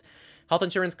plans. Health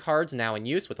insurance cards now in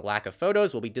use with a lack of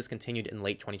photos will be discontinued in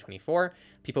late 2024.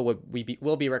 People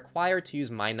will be required to use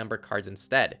My Number cards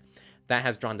instead. That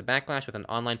has drawn the backlash with an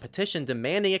online petition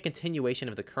demanding a continuation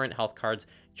of the current health cards,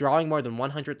 drawing more than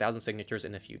 100,000 signatures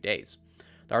in a few days.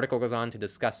 The article goes on to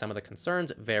discuss some of the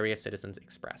concerns various citizens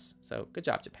express. So good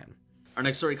job, Japan. Our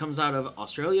next story comes out of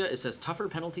Australia. It says tougher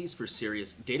penalties for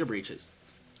serious data breaches.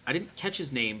 I didn't catch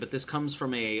his name, but this comes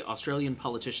from a Australian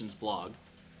politician's blog.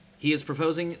 He is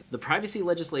proposing the Privacy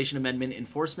Legislation Amendment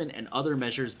Enforcement and Other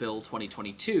Measures Bill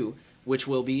 2022, which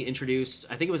will be introduced,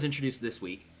 I think it was introduced this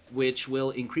week, which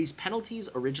will increase penalties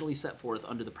originally set forth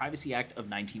under the Privacy Act of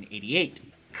 1988.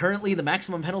 Currently, the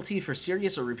maximum penalty for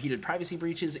serious or repeated privacy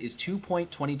breaches is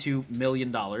 $2.22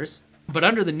 million. But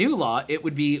under the new law, it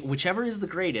would be whichever is the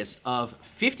greatest of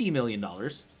 $50 million,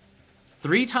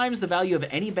 3 times the value of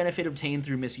any benefit obtained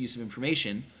through misuse of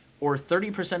information, or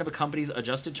 30% of a company's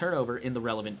adjusted turnover in the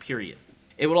relevant period.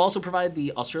 It would also provide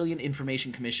the Australian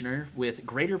Information Commissioner with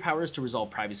greater powers to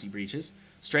resolve privacy breaches,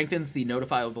 strengthens the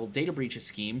notifiable data breaches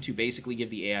scheme to basically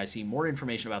give the AIC more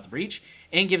information about the breach,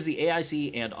 and gives the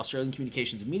AIC and Australian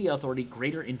Communications and Media Authority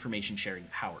greater information sharing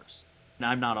powers. Now,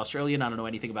 I'm not Australian, I don't know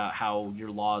anything about how your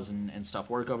laws and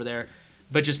stuff work over there,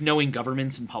 but just knowing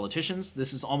governments and politicians,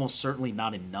 this is almost certainly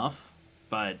not enough,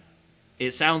 but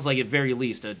it sounds like at very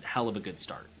least a hell of a good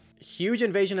start. Huge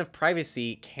invasion of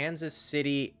privacy. Kansas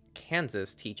City,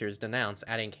 Kansas teachers denounce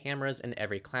adding cameras in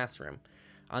every classroom.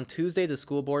 On Tuesday, the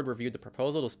school board reviewed the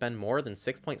proposal to spend more than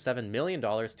 $6.7 million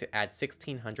to add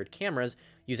 1,600 cameras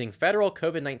using federal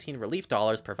COVID-19 relief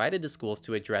dollars provided to schools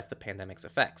to address the pandemic's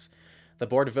effects. The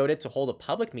board voted to hold a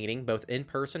public meeting, both in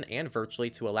person and virtually,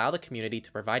 to allow the community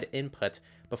to provide input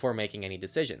before making any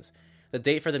decisions. The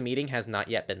date for the meeting has not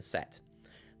yet been set.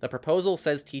 The proposal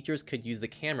says teachers could use the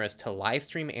cameras to live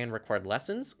stream and record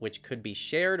lessons, which could be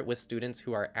shared with students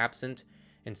who are absent,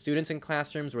 and students in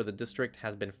classrooms where the district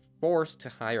has been forced to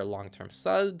hire long-term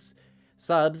subs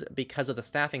because of the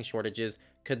staffing shortages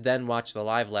could then watch the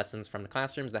live lessons from the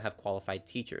classrooms that have qualified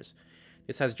teachers.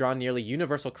 This has drawn nearly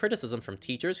universal criticism from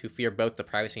teachers who fear both the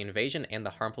privacy invasion and the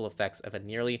harmful effects of a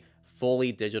nearly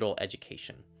fully digital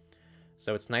education.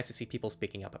 So it's nice to see people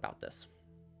speaking up about this.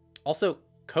 Also,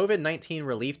 COVID-19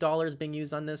 relief dollars being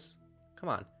used on this? Come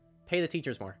on, pay the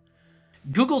teachers more.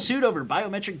 Google sued over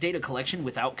biometric data collection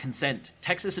without consent.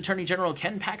 Texas Attorney General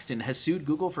Ken Paxton has sued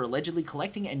Google for allegedly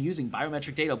collecting and using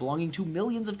biometric data belonging to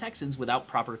millions of Texans without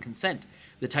proper consent.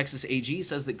 The Texas AG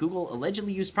says that Google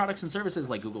allegedly used products and services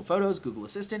like Google Photos, Google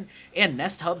Assistant, and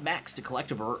Nest Hub Max to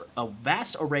collect a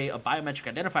vast array of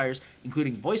biometric identifiers,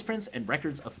 including voice prints and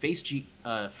records of face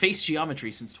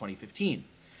geometry since 2015.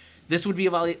 This would be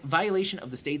a violation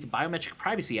of the state's Biometric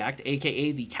Privacy Act,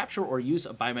 aka the Capture or Use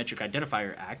of Biometric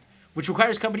Identifier Act, which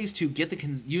requires companies to get the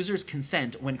user's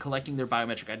consent when collecting their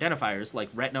biometric identifiers like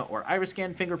retina or iris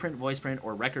scan, fingerprint, voice print,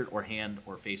 or record or hand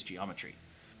or face geometry.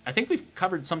 I think we've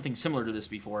covered something similar to this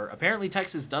before. Apparently,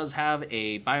 Texas does have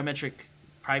a Biometric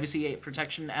Privacy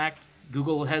Protection Act.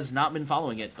 Google has not been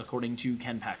following it, according to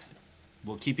Ken Paxton.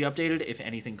 We'll keep you updated if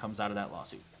anything comes out of that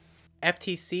lawsuit.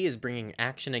 FTC is bringing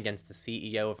action against the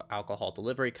CEO of alcohol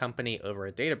delivery company over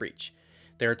a data breach.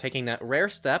 They're taking that rare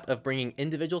step of bringing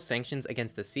individual sanctions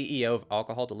against the CEO of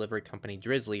alcohol delivery company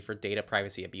Drizzly for data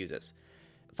privacy abuses.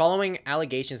 following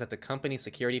allegations that the company's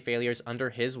security failures under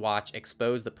his watch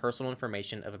exposed the personal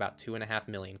information of about 2.5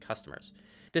 million customers.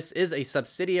 This is a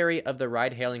subsidiary of the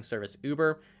ride-hailing service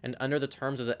Uber, and under the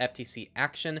terms of the FTC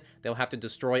action, they'll have to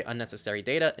destroy unnecessary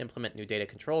data, implement new data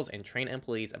controls, and train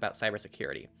employees about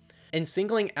cybersecurity. In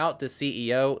singling out the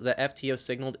CEO, the FTO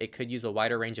signaled it could use a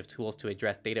wider range of tools to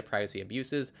address data privacy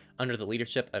abuses under the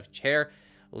leadership of Chair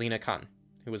Lina Khan,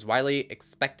 who was widely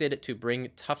expected to bring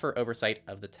tougher oversight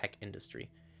of the tech industry.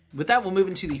 With that, we'll move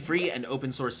into the free and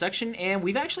open source section, and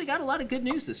we've actually got a lot of good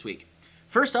news this week.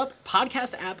 First up,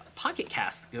 podcast app Pocket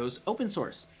Cast goes open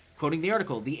source. Quoting the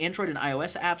article, the Android and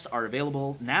iOS apps are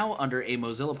available now under a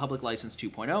Mozilla Public License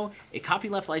 2.0, a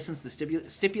copyleft license that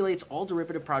stipulates all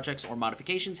derivative projects or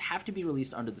modifications have to be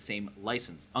released under the same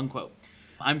license, unquote.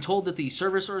 I'm told that the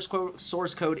server source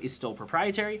code is still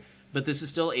proprietary, but this is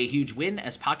still a huge win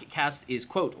as Pocket Cast is,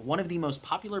 quote, one of the most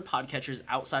popular podcatchers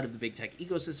outside of the big tech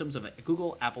ecosystems of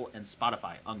Google, Apple, and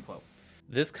Spotify, unquote.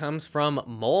 This comes from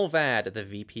Molvad, the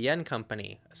VPN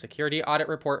company. A security audit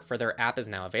report for their app is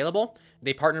now available.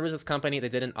 They partnered with this company. They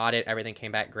did an audit. Everything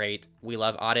came back great. We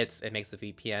love audits. It makes the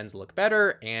VPNs look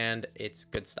better, and it's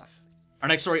good stuff. Our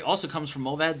next story also comes from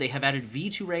Molvad. They have added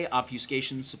V2Ray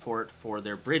obfuscation support for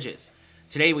their bridges.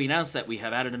 Today, we announced that we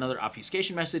have added another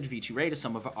obfuscation message, V2Ray, to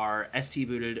some of our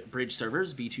ST-booted bridge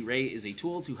servers. V2Ray is a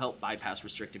tool to help bypass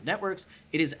restrictive networks.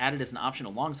 It is added as an option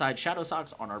alongside shadow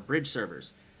socks on our bridge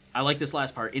servers. I like this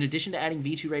last part. In addition to adding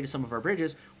V2Ray to some of our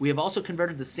bridges, we have also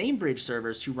converted the same bridge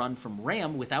servers to run from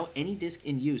RAM without any disk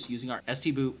in use using our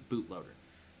STboot bootloader.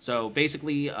 So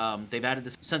basically, they've added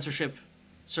this censorship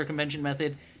circumvention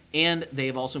method, and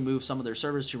they've also moved some of their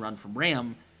servers to run from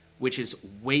RAM, which is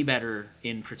way better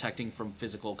in protecting from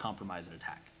physical compromise and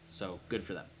attack. So good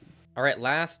for them. All right,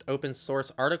 last open source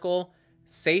article.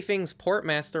 Safing's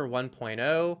Portmaster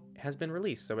 1.0 has been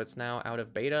released, so it's now out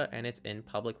of beta and it's in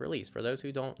public release. For those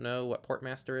who don't know what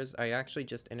Portmaster is, I actually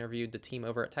just interviewed the team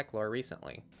over at Techlore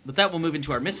recently. With that, we'll move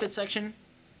into our Misfits section.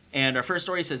 And our first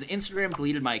story says, Instagram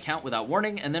deleted my account without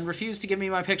warning and then refused to give me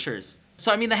my pictures.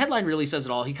 So, I mean, the headline really says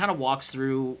it all. He kind of walks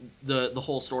through the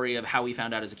whole story of how he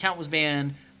found out his account was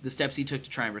banned, the steps he took to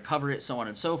try and recover it, so on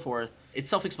and so forth. It's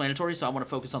self-explanatory, so I want to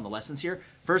focus on the lessons here.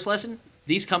 First lesson,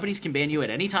 these companies can ban you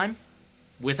at any time,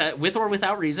 with or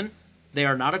without reason. They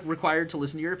are not required to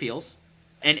listen to your appeals,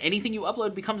 and anything you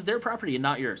upload becomes their property and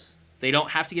not yours. They don't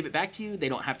have to give it back to you, they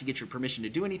don't have to get your permission to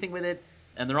do anything with it,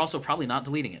 and they're also probably not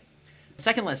deleting it.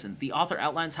 Second lesson, the author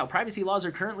outlines how privacy laws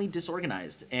are currently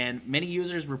disorganized, and many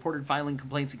users reported filing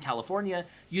complaints in California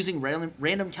using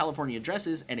random California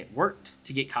addresses, and it worked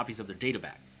to get copies of their data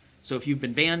back. So if you've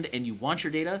been banned and you want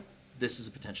your data, this is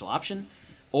a potential option.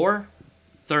 Or,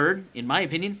 third, in my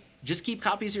opinion, just keep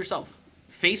copies yourself.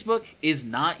 Facebook is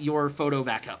not your photo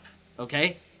backup,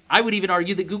 okay? I would even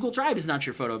argue that Google Drive is not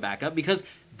your photo backup because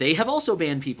they have also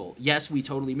banned people. Yes, we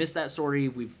totally missed that story.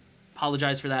 We've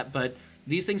apologized for that, but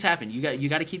these things happen. You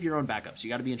got to keep your own backups. You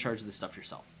got to be in charge of this stuff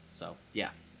yourself. So, yeah,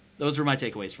 those are my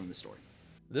takeaways from the story.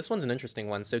 This one's an interesting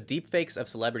one. So deepfakes of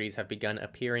celebrities have begun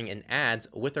appearing in ads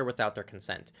with or without their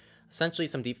consent. Essentially,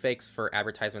 some deepfakes for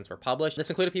advertisements were published. This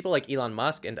included people like Elon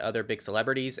Musk and other big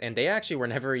celebrities, and they actually were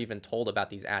never even told about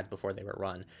these ads before they were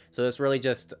run. So this really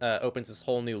just opens this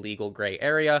whole new legal gray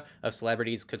area of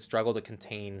celebrities could struggle to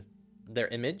contain their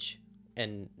image,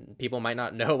 and people might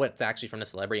not know what's actually from the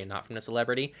celebrity and not from the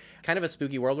celebrity. Kind of a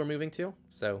spooky world we're moving to.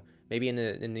 So maybe in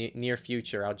the near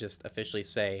future, I'll just officially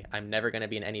say I'm never going to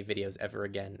be in any videos ever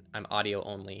again. I'm audio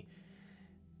only.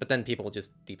 But then people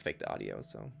just deepfake the audio,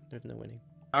 so there's no winning.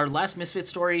 Our last Misfit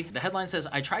story, the headline says,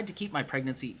 I tried to keep my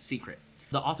pregnancy secret.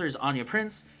 The author is Anya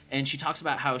Prince, and she talks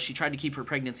about how she tried to keep her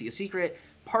pregnancy a secret,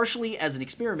 partially as an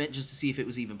experiment just to see if it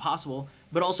was even possible,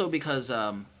 but also because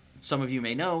some of you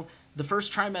may know, the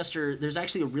first trimester, there's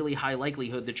actually a really high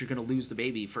likelihood that you're going to lose the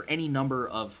baby for any number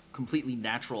of completely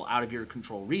natural, out of your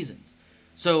control reasons.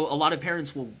 So a lot of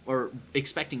parents or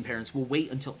expecting parents will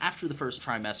wait until after the first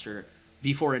trimester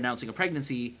before announcing a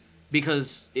pregnancy,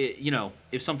 because,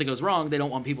 if something goes wrong, they don't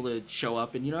want people to show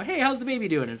up and, hey, how's the baby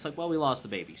doing? And it's like, well, we lost the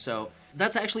baby. So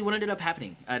that's actually what ended up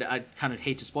happening. I kind of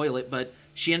hate to spoil it, but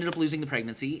she ended up losing the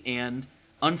pregnancy. And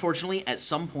unfortunately, at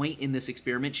some point in this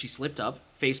experiment, she slipped up.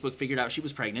 Facebook figured out she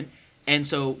was pregnant. And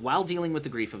so while dealing with the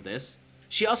grief of this,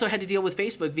 she also had to deal with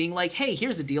Facebook being like, hey,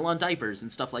 here's a deal on diapers and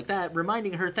stuff like that,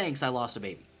 reminding her, thanks, I lost a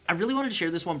baby. I really wanted to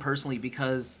share this one personally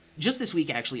because just this week,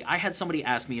 actually, I had somebody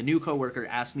ask me, a new coworker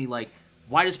ask me, like,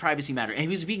 why does privacy matter? And he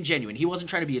was being genuine. He wasn't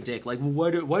trying to be a dick. Like,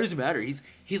 well, why does it matter?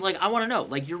 He's like, I want to know.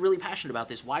 Like, you're really passionate about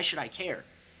this. Why should I care?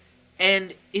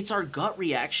 And it's our gut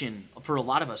reaction for a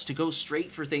lot of us to go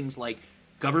straight for things like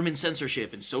government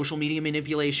censorship and social media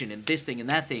manipulation and this thing and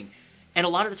that thing. And a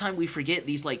lot of the time we forget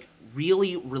these like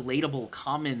really relatable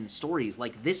common stories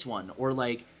like this one, or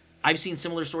like I've seen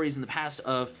similar stories in the past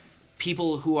of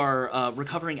people who are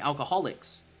recovering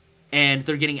alcoholics and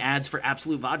they're getting ads for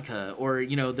Absolute Vodka, or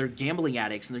they're gambling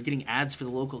addicts and they're getting ads for the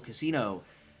local casino.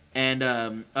 And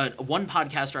one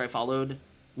podcaster I followed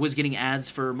was getting ads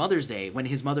for Mother's Day when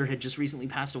his mother had just recently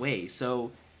passed away.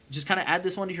 So just kind of add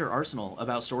this one to your arsenal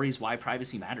about stories why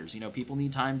privacy matters. People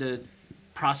need time to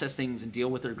process things and deal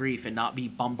with their grief and not be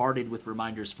bombarded with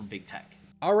reminders from big tech.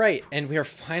 All right, and we are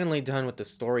finally done with the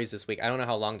stories this week. I don't know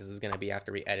how long this is going to be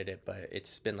after we edit it, but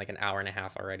it's been like an hour and a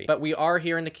half already. But we are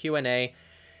here in the Q&A,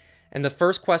 and the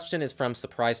first question is from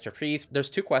Surprise Caprice. There's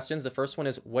two questions. The first one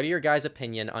is, what are your guys'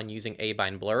 opinion on using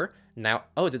A-Bind Blur? Now,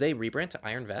 oh, did they rebrand to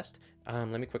Iron Vest? Let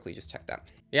me quickly just check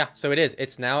that. Yeah, so it is.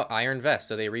 It's now Iron Vest,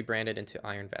 so they rebranded into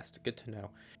Iron Vest. Good to know.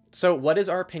 So what is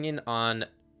our opinion on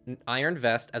Iron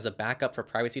Vest as a backup for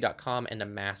privacy.com and a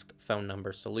masked phone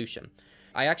number solution?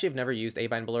 I actually have never used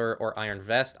A-Bind Blur or Iron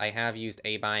Vest. I have used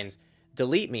A-Bind's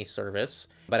Delete Me service,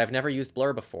 but I've never used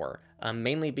Blur before,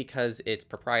 mainly because it's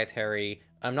proprietary.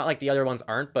 Not like the other ones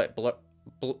aren't, but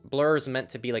Blur is meant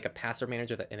to be like a password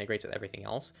manager that integrates with everything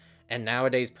else. And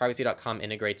nowadays, privacy.com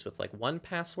integrates with like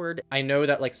 1Password. I know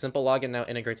that like Simple Login now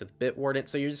integrates with Bitwarden,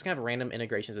 so you're just gonna have random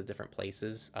integrations at different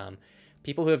places.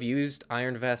 People who have used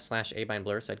Iron Vest / A-Bind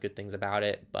Blur said good things about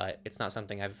it, but it's not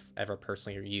something I've ever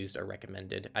personally used or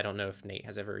recommended. I don't know if Nate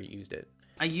has ever used it.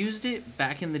 I used it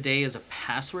back in the day as a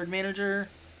password manager,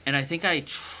 and I think I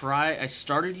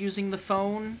started using the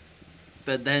phone,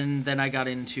 but then I got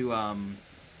into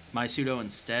MySudo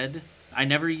instead. I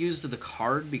never used the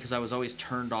card because I was always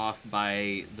turned off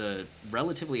by the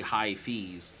relatively high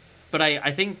fees. But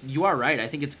I think you are right. I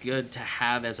think it's good to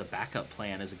have as a backup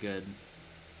plan, as a good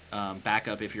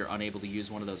backup if you're unable to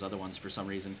use one of those other ones for some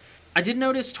reason. I did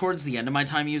notice towards the end of my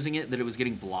time using it that it was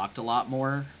getting blocked a lot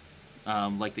more,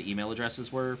 like the email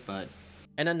addresses were, but...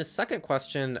 And then the second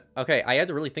question, okay, I had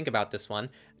to really think about this one.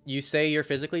 You say you're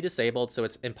physically disabled, so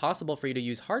it's impossible for you to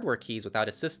use hardware keys without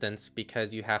assistance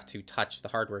because you have to touch the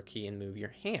hardware key and move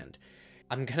your hand.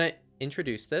 I'm gonna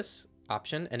introduce this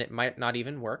option, and it might not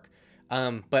even work,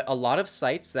 but a lot of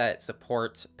sites that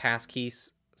support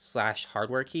passkeys /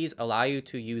 hardware keys allow you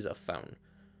to use a phone.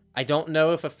 I don't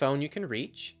know if a phone you can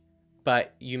reach,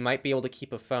 but you might be able to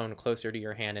keep a phone closer to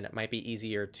your hand, and it might be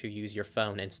easier to use your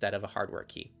phone instead of a hardware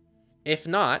key. If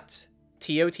not,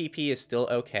 TOTP is still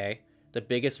okay. The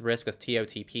biggest risk with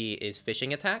TOTP is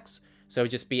phishing attacks, so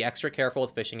just be extra careful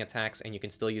with phishing attacks, and you can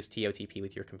still use TOTP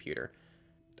with your computer.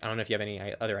 I don't know if you have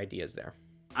any other ideas there.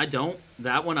 I don't.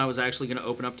 That one I was actually going to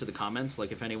open up to the comments,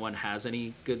 like if anyone has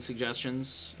any good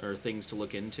suggestions or things to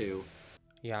look into.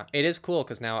 Yeah, it is cool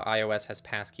because now iOS has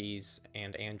passkeys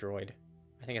and Android,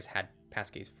 I think, has had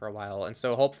passkeys for a while. And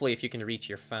so hopefully if you can reach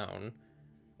your phone,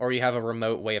 or you have a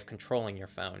remote way of controlling your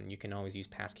phone, you can always use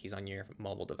passkeys on your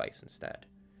mobile device instead.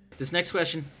 This next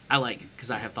question I like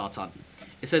because I have thoughts on.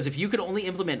 It says, if you could only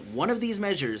implement one of these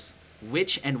measures,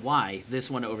 which and why this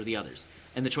one over the others?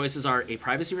 And the choices are a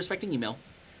privacy-respecting email,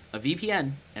 a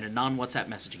VPN, and a non-WhatsApp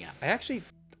messaging app.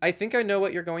 I think I know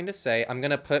what you're going to say. I'm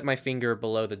going to put my finger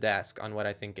below the desk on what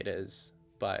I think it is,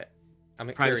 but I'm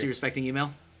curious. Privacy-respecting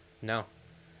email? No.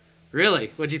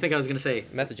 Really? What do you think I was going to say?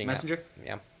 Messenger? App.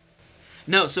 Yeah.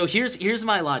 No, so here's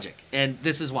my logic, and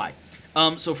this is why.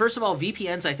 So first of all,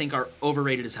 VPNs I think are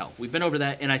overrated as hell. We've been over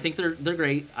that, and I think they're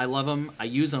great. I love them. I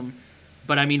use them.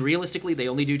 But I mean, realistically, they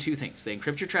only do two things. They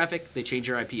encrypt your traffic. They change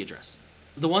your IP address.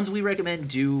 The ones we recommend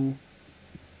do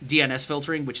DNS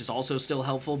filtering, which is also still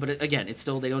helpful. But again, it's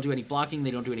still, they don't do any blocking.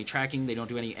 They don't do any tracking. They don't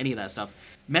do any of that stuff.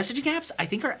 Messaging apps, I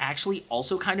think, are actually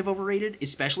also kind of overrated,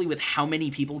 especially with how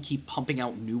many people keep pumping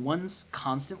out new ones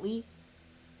constantly.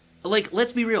 Like,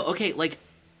 let's be real. Okay, like,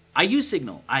 I use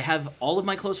Signal. I have all of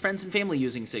my close friends and family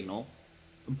using Signal.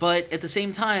 But at the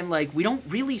same time, like, we don't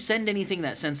really send anything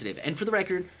that sensitive. And for the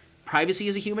record, privacy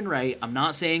is a human right. I'm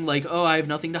not saying, like, oh, I have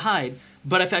nothing to hide.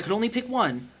 But if I could only pick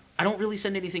one, I don't really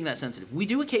send anything that sensitive. We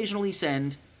do occasionally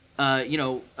send,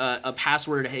 a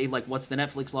password. Hey, like, what's the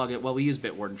Netflix login? Well, we use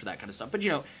Bitwarden for that kind of stuff. But,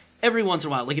 every once in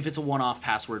a while, like, if it's a one-off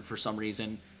password for some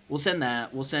reason, we'll send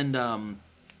that. We'll send,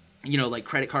 like,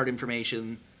 credit card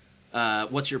information.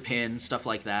 What's your PIN, stuff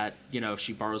like that, if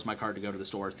she borrows my card to go to the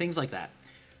store, things like that.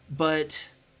 But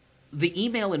the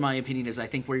email, in my opinion, is I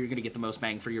think where you're going to get the most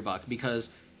bang for your buck, because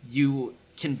you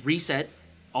can reset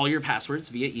all your passwords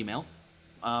via email.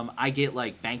 I get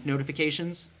like bank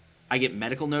notifications, I get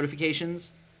medical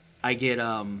notifications, I get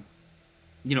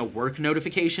work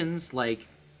notifications, like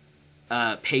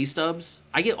pay stubs.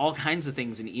 I get all kinds of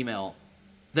things in email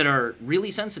that are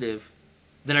really sensitive,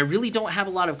 that I really don't have a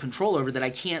lot of control over, that I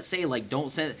can't say, like,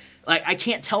 don't send, like, I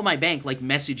can't tell my bank, like,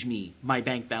 message me my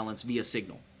bank balance via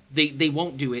Signal. They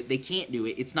won't do it. They can't do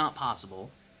it. It's not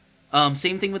possible.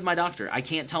 Same thing with my doctor. I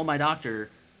can't tell my doctor,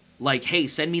 like, hey,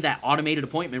 send me that automated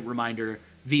appointment reminder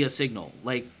via Signal.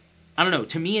 Like, I don't know.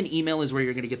 To me, an email is where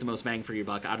you're going to get the most bang for your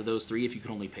buck out of those three if you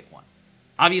could only pick one.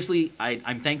 Obviously,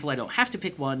 I'm thankful I don't have to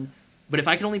pick one, but if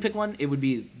I could only pick one, it would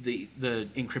be the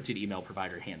encrypted email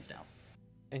provider, hands down.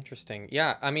 Interesting.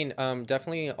 Yeah, I mean,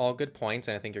 definitely all good points,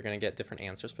 and I think you're going to get different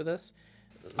answers for this.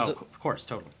 Of course,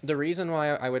 totally. The reason why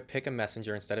I would pick a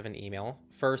messenger instead of an email,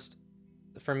 first,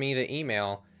 for me, the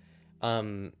email,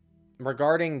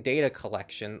 regarding data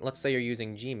collection, let's say you're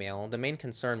using Gmail, the main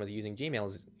concern with using Gmail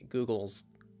is Google's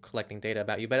collecting data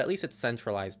about you, but at least it's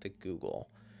centralized to Google.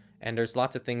 And there's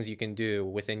lots of things you can do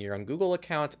within your own Google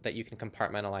account that you can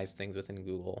compartmentalize things within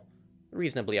Google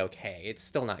reasonably okay. It's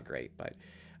still not great, but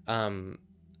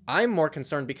I'm more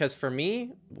concerned because for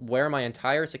me, where my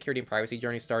entire security and privacy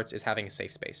journey starts is having a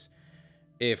safe space.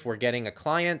 If we're getting a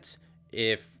client,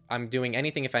 if I'm doing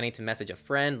anything, if I need to message a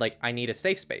friend, like I need a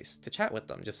safe space to chat with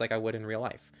them, just like I would in real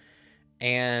life.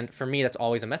 And for me, that's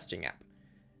always a messaging app.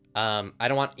 I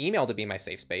don't want email to be my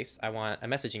safe space. I want a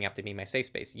messaging app to be my safe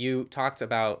space. You talked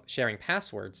about sharing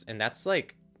passwords, and that's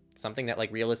like something that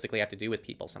like realistically I have to do with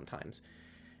people sometimes.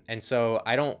 And so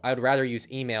I'd rather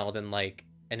use email than like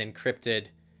an encrypted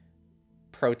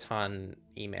Proton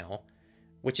email,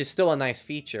 which is still a nice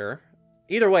feature.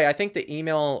 Either way, I think the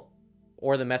email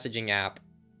or the messaging app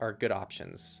are good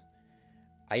options.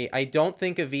 I don't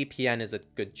think a VPN is a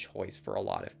good choice for a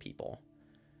lot of people.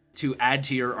 To add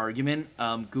to your argument,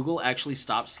 Google actually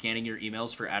stopped scanning your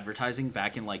emails for advertising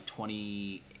back in like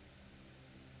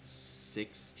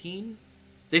 2016.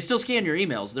 They still scan your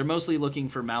emails. They're mostly looking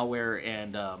for malware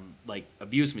and like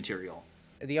abuse material.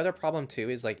 The other problem too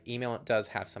is like email does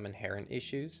have some inherent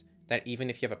issues that even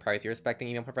if you have a privacy respecting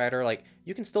email provider, like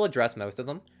you can still address most of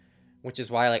them, which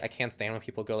is why like I can't stand when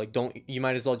people go like, you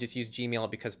might as well just use Gmail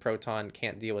because Proton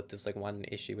can't deal with this like one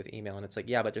issue with email. And it's like,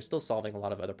 yeah, but they're still solving a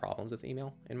lot of other problems with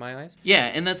email in my eyes. Yeah,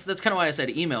 and that's kind of why I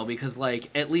said email, because like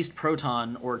at least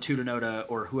Proton or Tutanota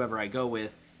or whoever I go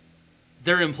with,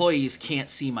 their employees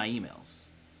can't see my emails.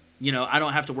 You know, I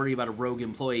don't have to worry about a rogue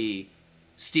employee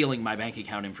stealing my bank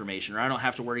account information, or I don't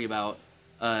have to worry about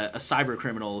a cyber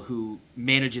criminal who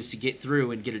manages to get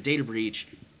through and get a data breach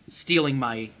stealing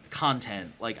my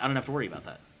content. Like, I don't have to worry about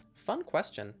that. Fun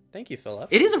question. Thank you, Philip.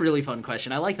 It is a really fun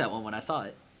question. I like that one when I saw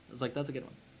it. I was like, that's a good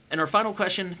one. And our final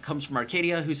question comes from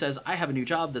Arcadia, who says, I have a new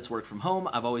job that's work from home.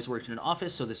 I've always worked in an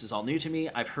office, so this is all new to me.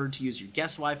 I've heard to use your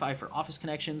guest Wi-Fi for office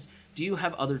connections. Do you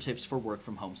have other tips for work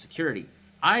from home security?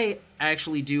 I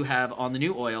actually do have on the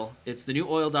New Oil. It's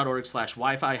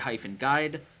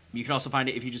thenewOil.org/Wi-Fi-guide. You can also find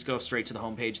it if you just go straight to the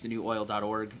homepage,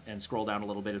 thenewOil.org, and scroll down a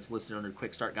little bit. It's listed under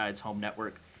Quick Start Guides, Home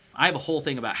Network. I have a whole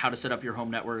thing about how to set up your home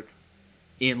network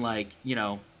in, like, you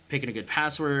know, picking a good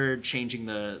password, changing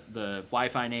the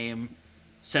Wi-Fi name,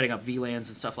 setting up VLANs and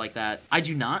stuff like that. I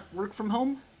do not work from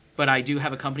home, but I do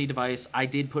have a company device. I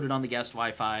did put it on the guest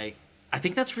Wi-Fi. I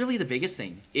think that's really the biggest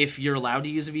thing. If you're allowed to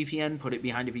use a VPN, put it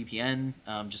behind a VPN,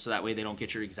 just so that way they don't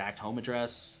get your exact home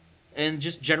address. And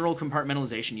just general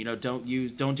compartmentalization. You know,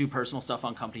 don't do personal stuff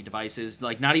on company devices.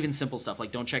 Like, not even simple stuff.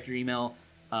 Like, don't check your email.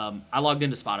 I logged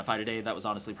into Spotify today. That was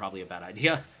honestly probably a bad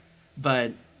idea.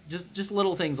 But just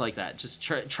little things like that. Just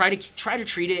try to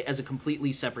treat it as a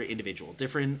completely separate individual.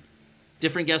 Different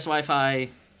guest Wi-Fi,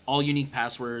 all unique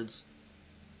passwords.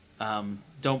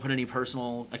 Don't put any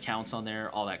personal accounts on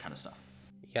there, all that kind of stuff.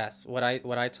 Yes, what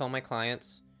I tell my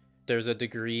clients, there's a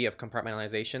degree of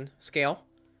compartmentalization scale.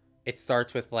 It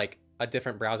starts with like a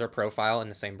different browser profile in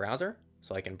the same browser.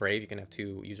 So like in Brave, you can have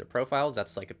 2 user profiles.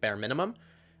 That's like a bare minimum.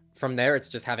 From there, it's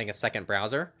just having a second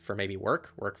browser for maybe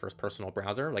work for his personal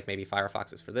browser. Like maybe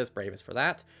Firefox is for this, Brave is for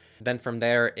that. Then from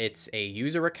there, it's a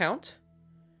user account.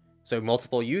 So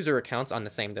multiple user accounts on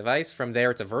the same device. From there,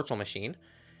 it's a virtual machine.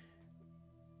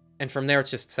 And from there,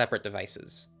 it's just separate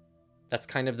devices. That's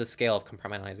kind of the scale of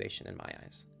compartmentalization in my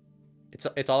eyes.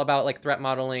 It's all about like threat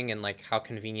modeling and like how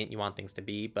convenient you want things to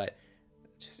be, but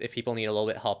just if people need a little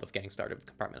bit help of getting started with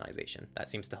compartmentalization, that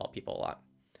seems to help people a lot.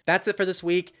 That's it for this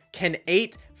week. Can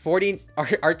 8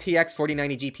 RTX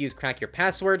 4090 GPUs crack your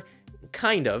password?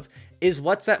 Kind of. Is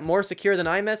WhatsApp more secure than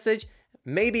iMessage?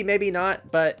 Maybe, maybe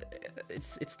not, but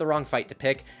it's the wrong fight to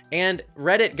pick. And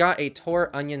Reddit got a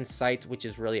Tor Onion site, which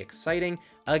is really exciting.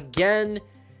 Again,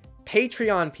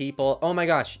 Patreon people, oh my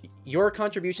gosh, your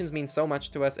contributions mean so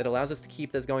much to us. It allows us to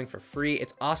keep this going for free.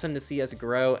 It's awesome to see us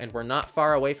grow, and we're not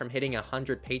far away from hitting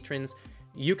 100 patrons.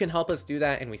 You can help us do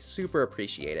that, and we super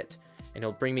appreciate it. and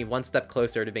it'll bring me one step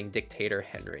closer to being Dictator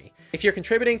Henry. If you're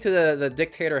contributing to the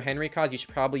Dictator Henry cause, you should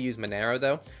probably use Monero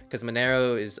though, because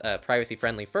Monero is privacy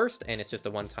friendly first, and it's just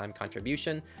a one-time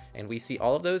contribution, and we see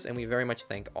all of those, and we very much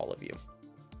thank all of you.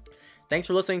 Thanks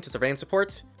for listening to Surveillance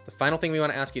Support. The final thing we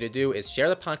want to ask you to do is share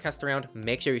the podcast around,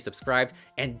 make sure you subscribe,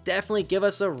 and definitely give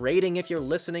us a rating if you're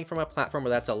listening from a platform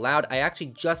where that's allowed. I actually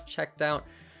just checked out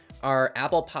our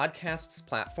Apple Podcasts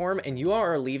platform, and you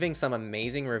are leaving some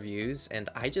amazing reviews, and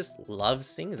I just love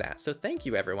seeing that. So thank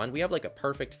you, everyone. We have like a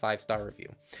perfect 5-star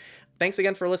review. Thanks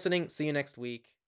again for listening. See you next week.